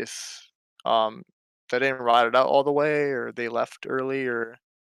that just um that didn't ride it out all the way, or they left early, or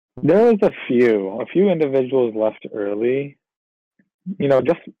There was a few individuals left early,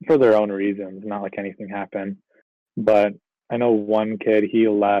 just for their own reasons, not like anything happened. But I know one kid, he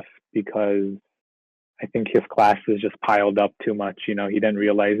left because I think his classes just piled up too much. He didn't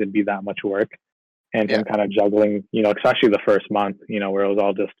realize it'd be that much work, and yeah, him kind of juggling, especially the first month, where it was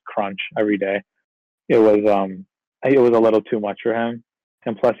all just crunch every day. It was it was a little too much for him.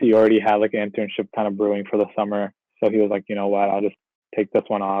 And plus he already had like an internship kind of brewing for the summer. So he was like, you know what, I'll just take this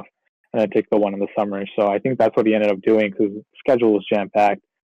one off and then take the one in the summer. So I think that's what he ended up doing because his schedule was jam packed.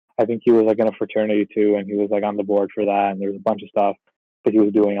 I think he was like in a fraternity too, and he was like on the board for that, and there was a bunch of stuff that he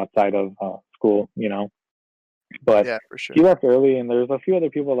was doing outside of school. But yeah, for he sure. left early, and there's a few other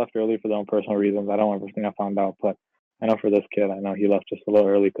people left early for their own personal reasons. I don't know everything I found out, but I know for this kid, I know he left just a little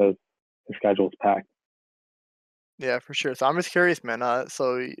early because his schedule was packed. Yeah, for sure. So I'm just curious, man.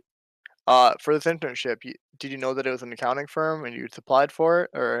 For this internship, did you know that it was an accounting firm and you applied for it,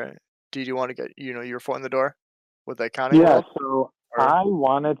 or did you want to get your foot in the door with the accounting Yeah, world? so Or I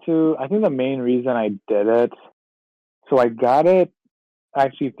wanted to. I think the main reason I did it, so I got it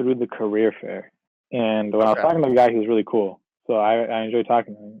actually through the career fair. And when I was okay, talking to the guy, he was really cool. So I enjoyed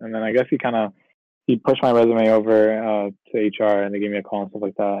talking to him. And then I guess he pushed my resume over to HR, and they gave me a call and stuff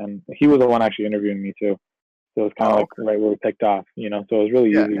like that. And he was the one actually interviewing me too. So it was kind of oh like okay, right where we picked off, you know. So it was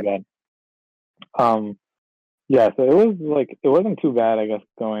really yeah, easy. But yeah. So it was like it wasn't too bad, I guess,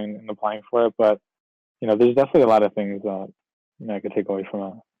 going and applying for it. But there's definitely a lot of things I could take away from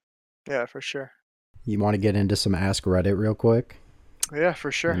it. yeah, for sure, You want to get into some Ask Reddit real quick yeah,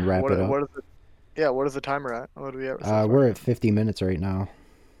 for sure. and wrap it up? What is the timer at? What are we at so We're far? at 50 minutes right now.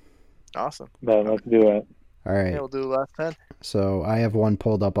 Awesome. But Okay. let's do it. All Yeah, right. we'll do the last 10. So I have one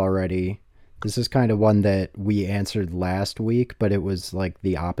pulled up already. This is kind of one that we answered last week, but it was like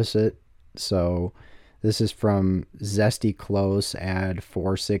the opposite. So this is from Zesty Close ad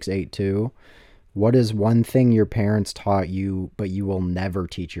 4682. What is one thing your parents taught you, but you will never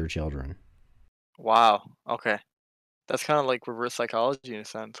teach your children? Wow. Okay. That's kind of like reverse psychology in a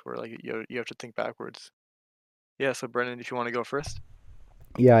sense, where like you have to think backwards. Yeah. So Brendan, if you want to go first.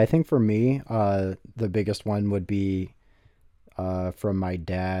 Yeah, I think for me, the biggest one would be from my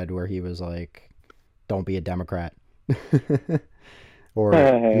dad, where he was like, "Don't be a Democrat," or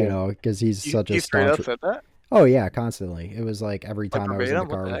because he's such a He straight staunch. up said that Oh yeah, constantly. It was like every like time I was in the verbatim.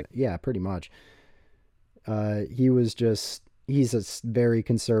 What car the with heck? yeah, pretty much. He's a very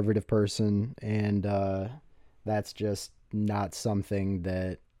conservative person, and that's just not something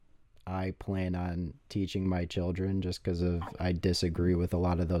that I plan on teaching my children just because of I disagree with a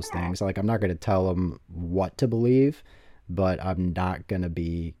lot of those things. Like I'm not going to tell them what to believe, but I'm not going to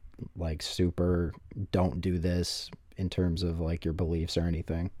be like super don't do this in terms of like your beliefs or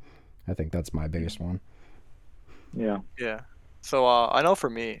anything. I think that's my biggest one. Yeah. Yeah. So I know for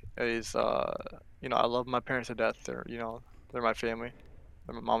me is I love my parents to death. They're my family.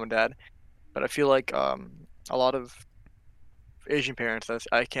 They're my mom and dad. But I feel like a lot of Asian parents,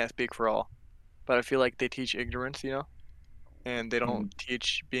 I can't speak for all, but I feel like they teach ignorance, and they don't Mm.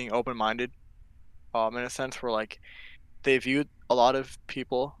 teach being open-minded. In a sense where like they view a lot of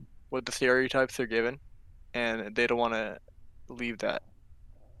people with the stereotypes they're given, and they don't want to leave that.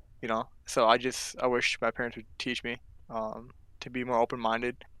 So I wish my parents would teach me to be more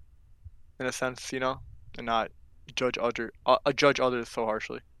open-minded in a sense, and not judge others so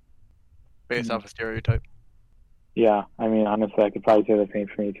harshly based Mm. off a stereotype. Yeah. I mean, honestly, I could probably say the same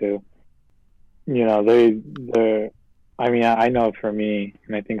for me too. They're. I mean, I know for me,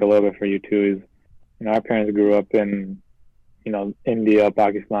 and I think a little bit for you too, is our parents grew up in India,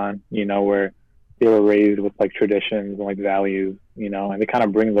 Pakistan, where they were raised with like traditions and like values, and they kind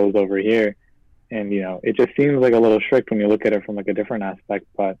of bring those over here. And, it just seems like a little strict when you look at it from like a different aspect,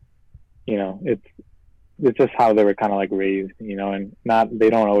 but, it's just how they were kind of like raised, and they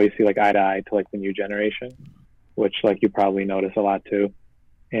don't always see like eye to eye to like the new generation, which like you probably notice a lot too.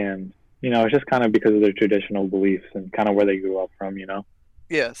 And, it's just kind of because of their traditional beliefs and kind of where they grew up from.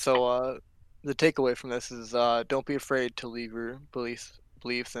 Yeah. So the takeaway from this is don't be afraid to leave your beliefs,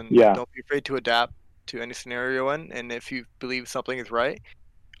 and Yeah. don't be afraid to adapt to any scenario in. And if you believe something is right,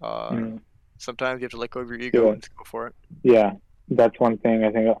 uh, Mm. sometimes you have to let go of your ego Yeah. and just go for it. Yeah. That's one thing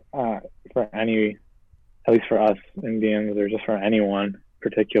I think for at least for us Indians or just for anyone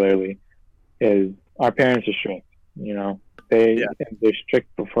particularly, is our parents are strict. You know, Yeah. they're strict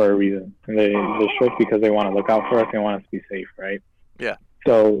for a reason, and they're strict because they want to look out for us. They want us to be safe, right? Yeah.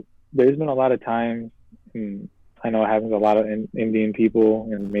 So there's been a lot of times, and I know it happens to a lot of Indian people,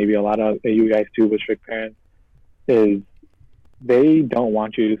 and maybe a lot of you guys too with strict parents, is they don't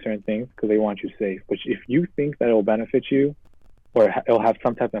want you to do certain things because they want you safe. But if you think that it'll benefit you, or it'll have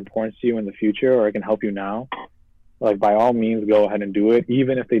some type of importance to you in the future, or it can help you now, like by all means go ahead and do it,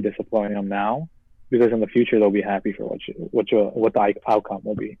 even if they disappoint them now, because in the future they'll be happy for what the outcome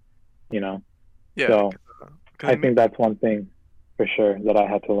will be, you know. Yeah. So I think that's one thing for sure that I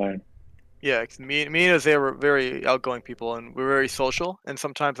had to learn. Yeah, 'cause me and Jose were very outgoing people, and we're very social. And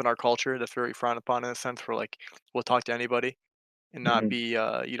sometimes in our culture, that's very frowned upon in a sense. Where like we'll talk to anybody and not Hmm. be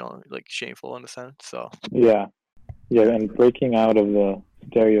like shameful in a sense. So Yeah, yeah, yeah, and breaking out of the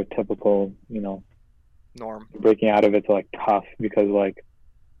stereotypical, norm. breaking out of it's like tough because like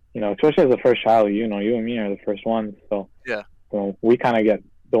especially as the first child, you and me are the first ones, so Yeah, we kind of get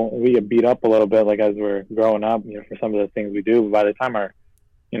beat up a little bit like as we're growing up, for some of the things we do. But by the time our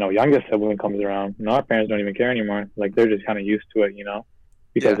youngest sibling comes around, our parents don't even care anymore. Like they're just kind of used to it,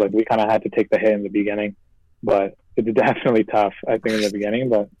 because yeah, like we kind of had to take the hit in the beginning. But it's definitely tough, I think, in the beginning,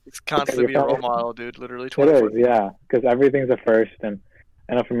 but It's because constantly you're be a role probably, model, dude. Literally it 24. is, yeah, because everything's a first, and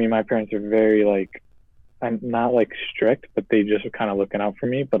I know for me, my parents are very like, I'm not like strict, but they just are kind of looking out for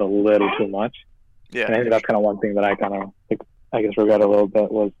me, but a little too much. Yeah. And I think that's kind of one thing that I kind of, like, I guess, regret a little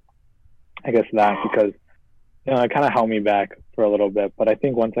bit was, I guess, that because, it kind of held me back for a little bit. But I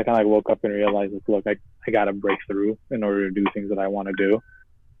think once I kind of like woke up and realized, like, look, I got to break through in order to do things that I want to do.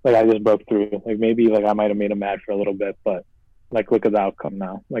 Like, I just broke through. Like, maybe, like, I might have made them mad for a little bit, but, like, look at the outcome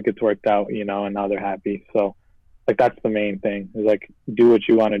now. Like, it's worked out, and now they're happy. So, like, that's the main thing is, like, do what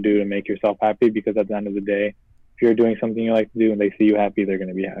you want to do to make yourself happy, because at the end of the day, if you're doing something you like to do and they see you happy, they're going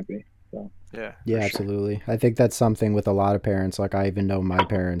to be happy. So, Yeah. Yeah, For sure. absolutely. I think that's something with a lot of parents. Like, I even know my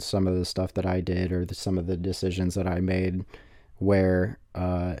parents, some of the stuff that I did or some of the decisions that I made where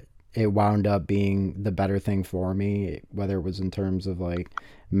it wound up being the better thing for me, whether it was in terms of like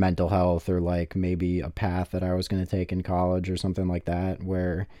mental health or like maybe a path that I was going to take in college or something like that,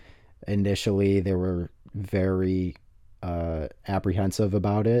 where initially they were very apprehensive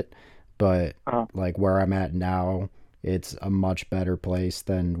about it, but uh, like where I'm at now, it's a much better place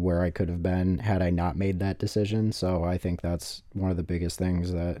than where I could have been had I not made that decision. So I think that's one of the biggest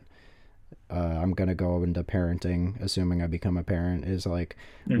things that I'm gonna go into parenting, assuming I become a parent, is like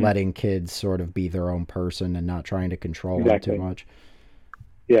mhm, letting kids sort of be their own person and not trying to control them too exactly. much.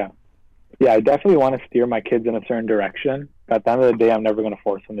 Yeah. Yeah, I definitely want to steer my kids in a certain direction. But at the end of the day, I'm never going to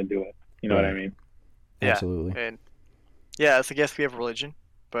force them to do it. You know what I Right. mean? Yeah. Absolutely. And yeah, it's I guess we have religion,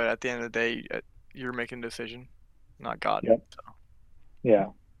 but at the end of the day, you're making a decision, not God. Yep. So, Yeah.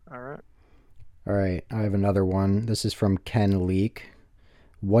 all right. All right. I have another one. This is from Ken Leek.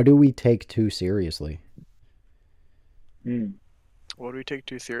 What do we take too seriously? Mm. What do we take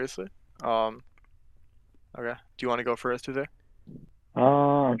too seriously? Um. Okay. Do you want to go first, there?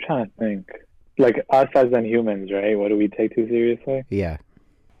 I'm trying to think. Like us as in humans, right? What do we take too seriously? Yeah.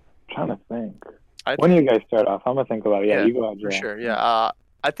 I'm trying to think. I When do you think. guys start off? I'm gonna think about it. Yeah, Yeah, you go ahead, for Joel. sure. Yeah.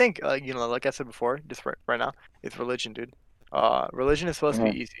 I think like I said before, just right now, it's religion, dude. Religion is supposed to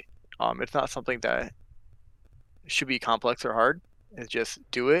Uh-huh. be easy. It's not something that should be complex or hard. It's just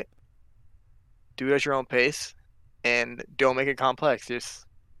do it at your own pace, and don't make it complex. Just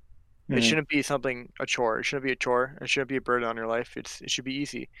it Hmm. shouldn't be a chore. It shouldn't be a chore. It shouldn't be a burden on your life. It should be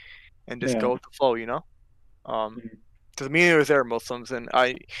easy and just Yeah. go with the flow. Um, Mhm. because me and you there are Muslims, and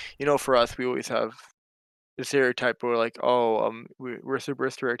for us, we always have the stereotype where like, oh, we're super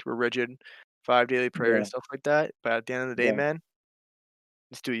strict, we're rigid, 5 daily Yeah. prayers, stuff like that. But at the end of the day, Yeah. man,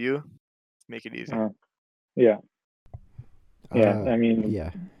 just do you, make it easy. Uh-huh. Yeah. Yeah. Uh, I mean,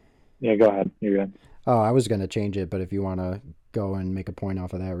 yeah. yeah. Go ahead. You're good. Oh, I was gonna change it, but if you want to go and make a point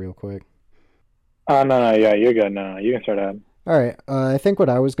off of that real quick. Oh no, no. Yeah, you're good. No, no. You can start out. All right. I think what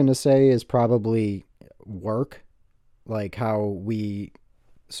I was gonna say is probably work, like how we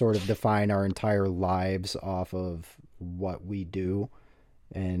sort of define our entire lives off of what we do,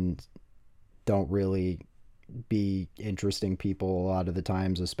 and don't really be interesting people a lot of the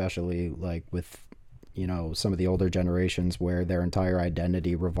times, especially like with some of the older generations where their entire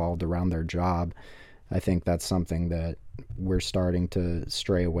identity revolved around their job. I think that's something that we're starting to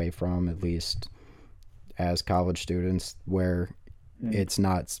stray away from, at least as college students, where Mm. it's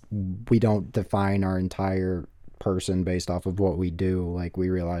not, we don't define our entire person based off of what we do. Like, we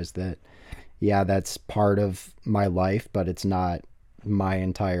realize that, yeah, that's part of my life, but it's not my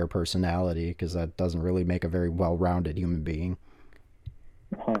entire personality, because that doesn't really make a very well-rounded human being.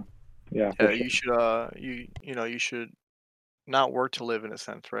 Uh-huh. Yeah, for Yeah, sure. you should you should not work to live in a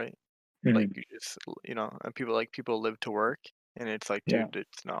sense, right? Like Hmm. you just and people live to work, and it's like, Yeah. dude,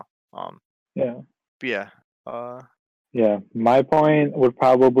 it's no. Um, Yeah. but yeah, uh, Yeah. My point would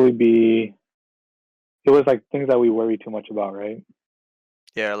probably be it was like things that we worry too much about, right?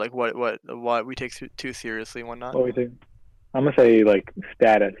 yeah, like what we take too seriously and whatnot. What we think. I'm gonna say like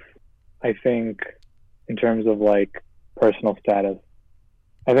status. I think in terms of like personal status,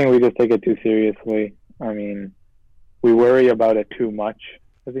 I think we just take it too seriously. I mean, we worry about it too much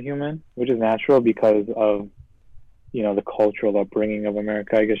as a human, which is natural because of the cultural upbringing of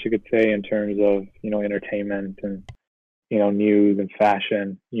America. I guess you could say in terms of entertainment and news and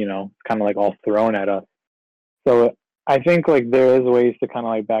fashion. Kind of like all thrown at us. So I think like there is ways to kind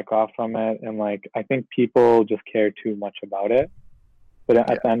of like back off from it, and like I think people just care too much about it. But Yeah,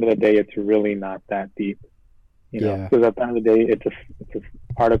 at the end of the day, it's really not that deep, Yeah. because at the end of the day, it's a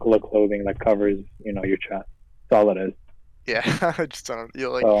article of clothing that covers your chest. That's all it is. yeah. I just don't.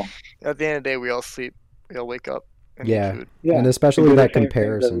 Like So at the end of the day, we all sleep, we all wake up and need Yeah. food. And yeah, we especially do the that same things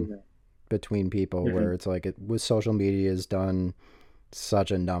every comparison day. between people, Mm-hmm. where it's like, with social media is done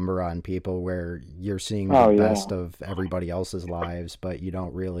such a number on people where you're seeing the Oh yeah, best of everybody else's lives, but you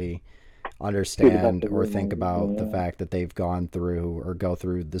don't really see the best understand of or your think movies. about the Yeah. fact that they've gone through or go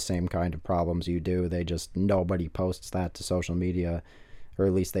through the same kind of problems you do. They just, nobody posts that to social media, or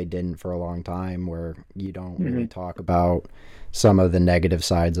at least they didn't for a long time, where you don't really Hmm. talk about some of the negative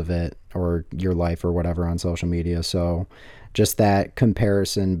sides of it or your life or whatever on social media. So just that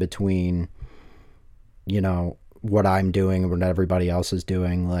comparison between, what I'm doing and what everybody else is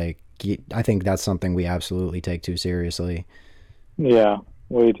doing, like, I think that's something we absolutely take too seriously. Yeah,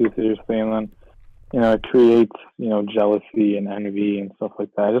 way too seriously, and then it creates jealousy and envy and stuff like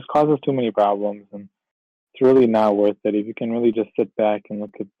that. It just causes too many problems, and it's really not worth it. If you can really just sit back and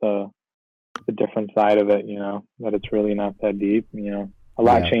look at the different side of it, that it's really not that deep. A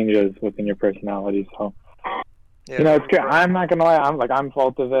lot Yeah. changes within your personality. So Yeah, it's good. I'm not gonna lie. I'm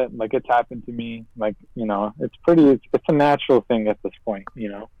fault of it. Like it's happened to me. Like it's pretty. It's a natural thing at this point.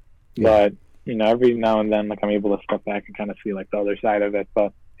 Yeah. But every now and then, like I'm able to step back and kind of see like the other side of it.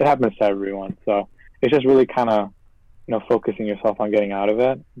 But it happens to everyone. So it's just really kind of focusing yourself on getting out of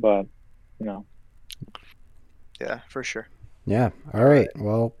it. But you know, yeah, for sure. Yeah. All All right. right.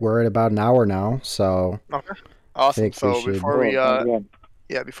 Well, we're at about an hour now, so Okay. I Awesome. think we So should. before we cool. Sounds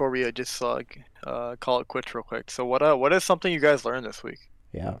good. before we just call it quits real quick. So what is something you guys learned this week?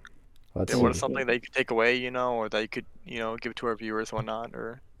 Yeah. Let's Yeah, what see. is something that you could take away, or that you could, give to our viewers and whatnot,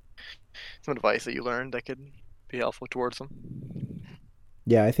 or some advice that you learned that could be helpful towards them?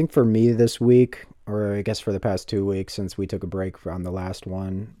 Yeah, I think for me this week, or I guess for the past 2 weeks since we took a break on the last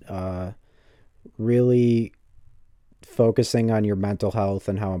one, really focusing on your mental health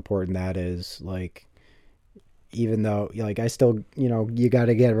and how important that is. Like, even though, like, I still, you got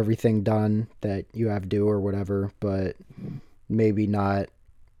to get everything done that you have to do or whatever, but maybe not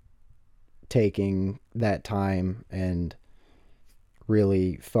taking that time and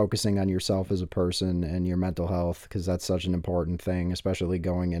really focusing on yourself as a person and your mental health, because that's such an important thing, especially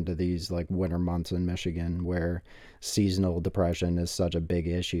going into these like winter months in Michigan where seasonal depression is such a big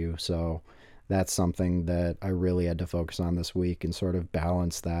issue. So that's something that I really had to focus on this week and sort of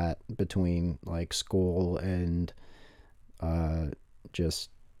balance that between like school and uh, just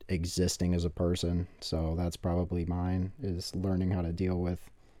existing as a person. So that's probably mine, is learning how to deal with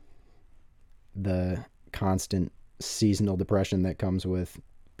the constant seasonal depression that comes with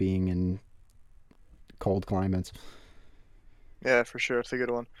being in cold climates. Yeah, for sure. It's a good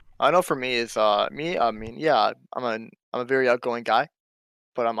one. I know for me is me. I mean, yeah, I'm a very outgoing guy,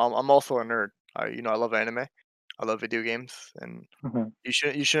 but I'm also a nerd. I love anime. I love video games, and Mhm.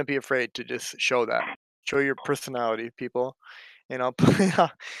 you shouldn't be afraid to just show that. Show your personality, people. And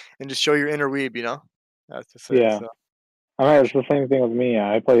just show your inner weeb. That's just it. Yeah. So I mean, for it's sure. the same thing with me.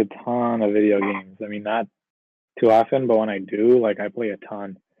 I play a ton of video games. I mean, not too often, but when I do, like, I play a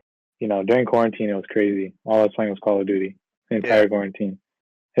ton. During quarantine, it was crazy. All I was playing was Call of Duty the Yeah. entire quarantine.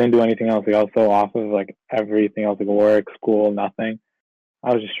 I didn't do anything else. Like, I was so off of like everything else, like work, school, nothing.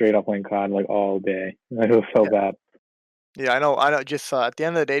 I was just straight up playing COD like all day. Like, it was so Yeah. bad. Yeah. I know. Just at the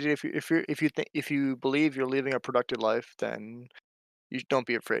end of the day, dude, if you believe you're living a productive life, then you don't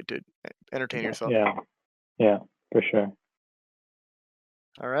be afraid to entertain yourself. Yeah, yeah, for sure.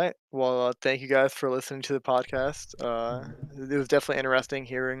 All right. Well, thank you guys for listening to the podcast. It was definitely interesting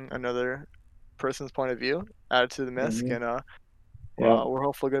hearing another person's point of view added to the misc, Hmm. and Yeah, we're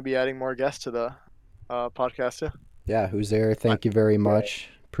hopefully going to be adding more guests to the podcast too. Yeah, who's there? Right. Thank you very right. much.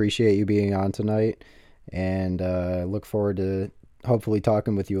 Appreciate you being on tonight, and look forward to hopefully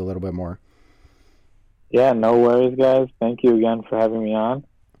talking with you a little bit more. Yeah, no worries, guys. Thank you again for having me on.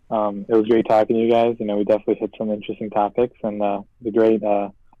 It was great talking to you guys. We definitely hit some interesting topics, and the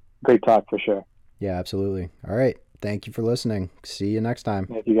great talk for sure. Yeah, absolutely. All right. Thank you for listening. See you next time.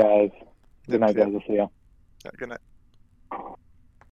 Thank you guys. Good Yep. night, Yep. guys. I'll see you. Good night.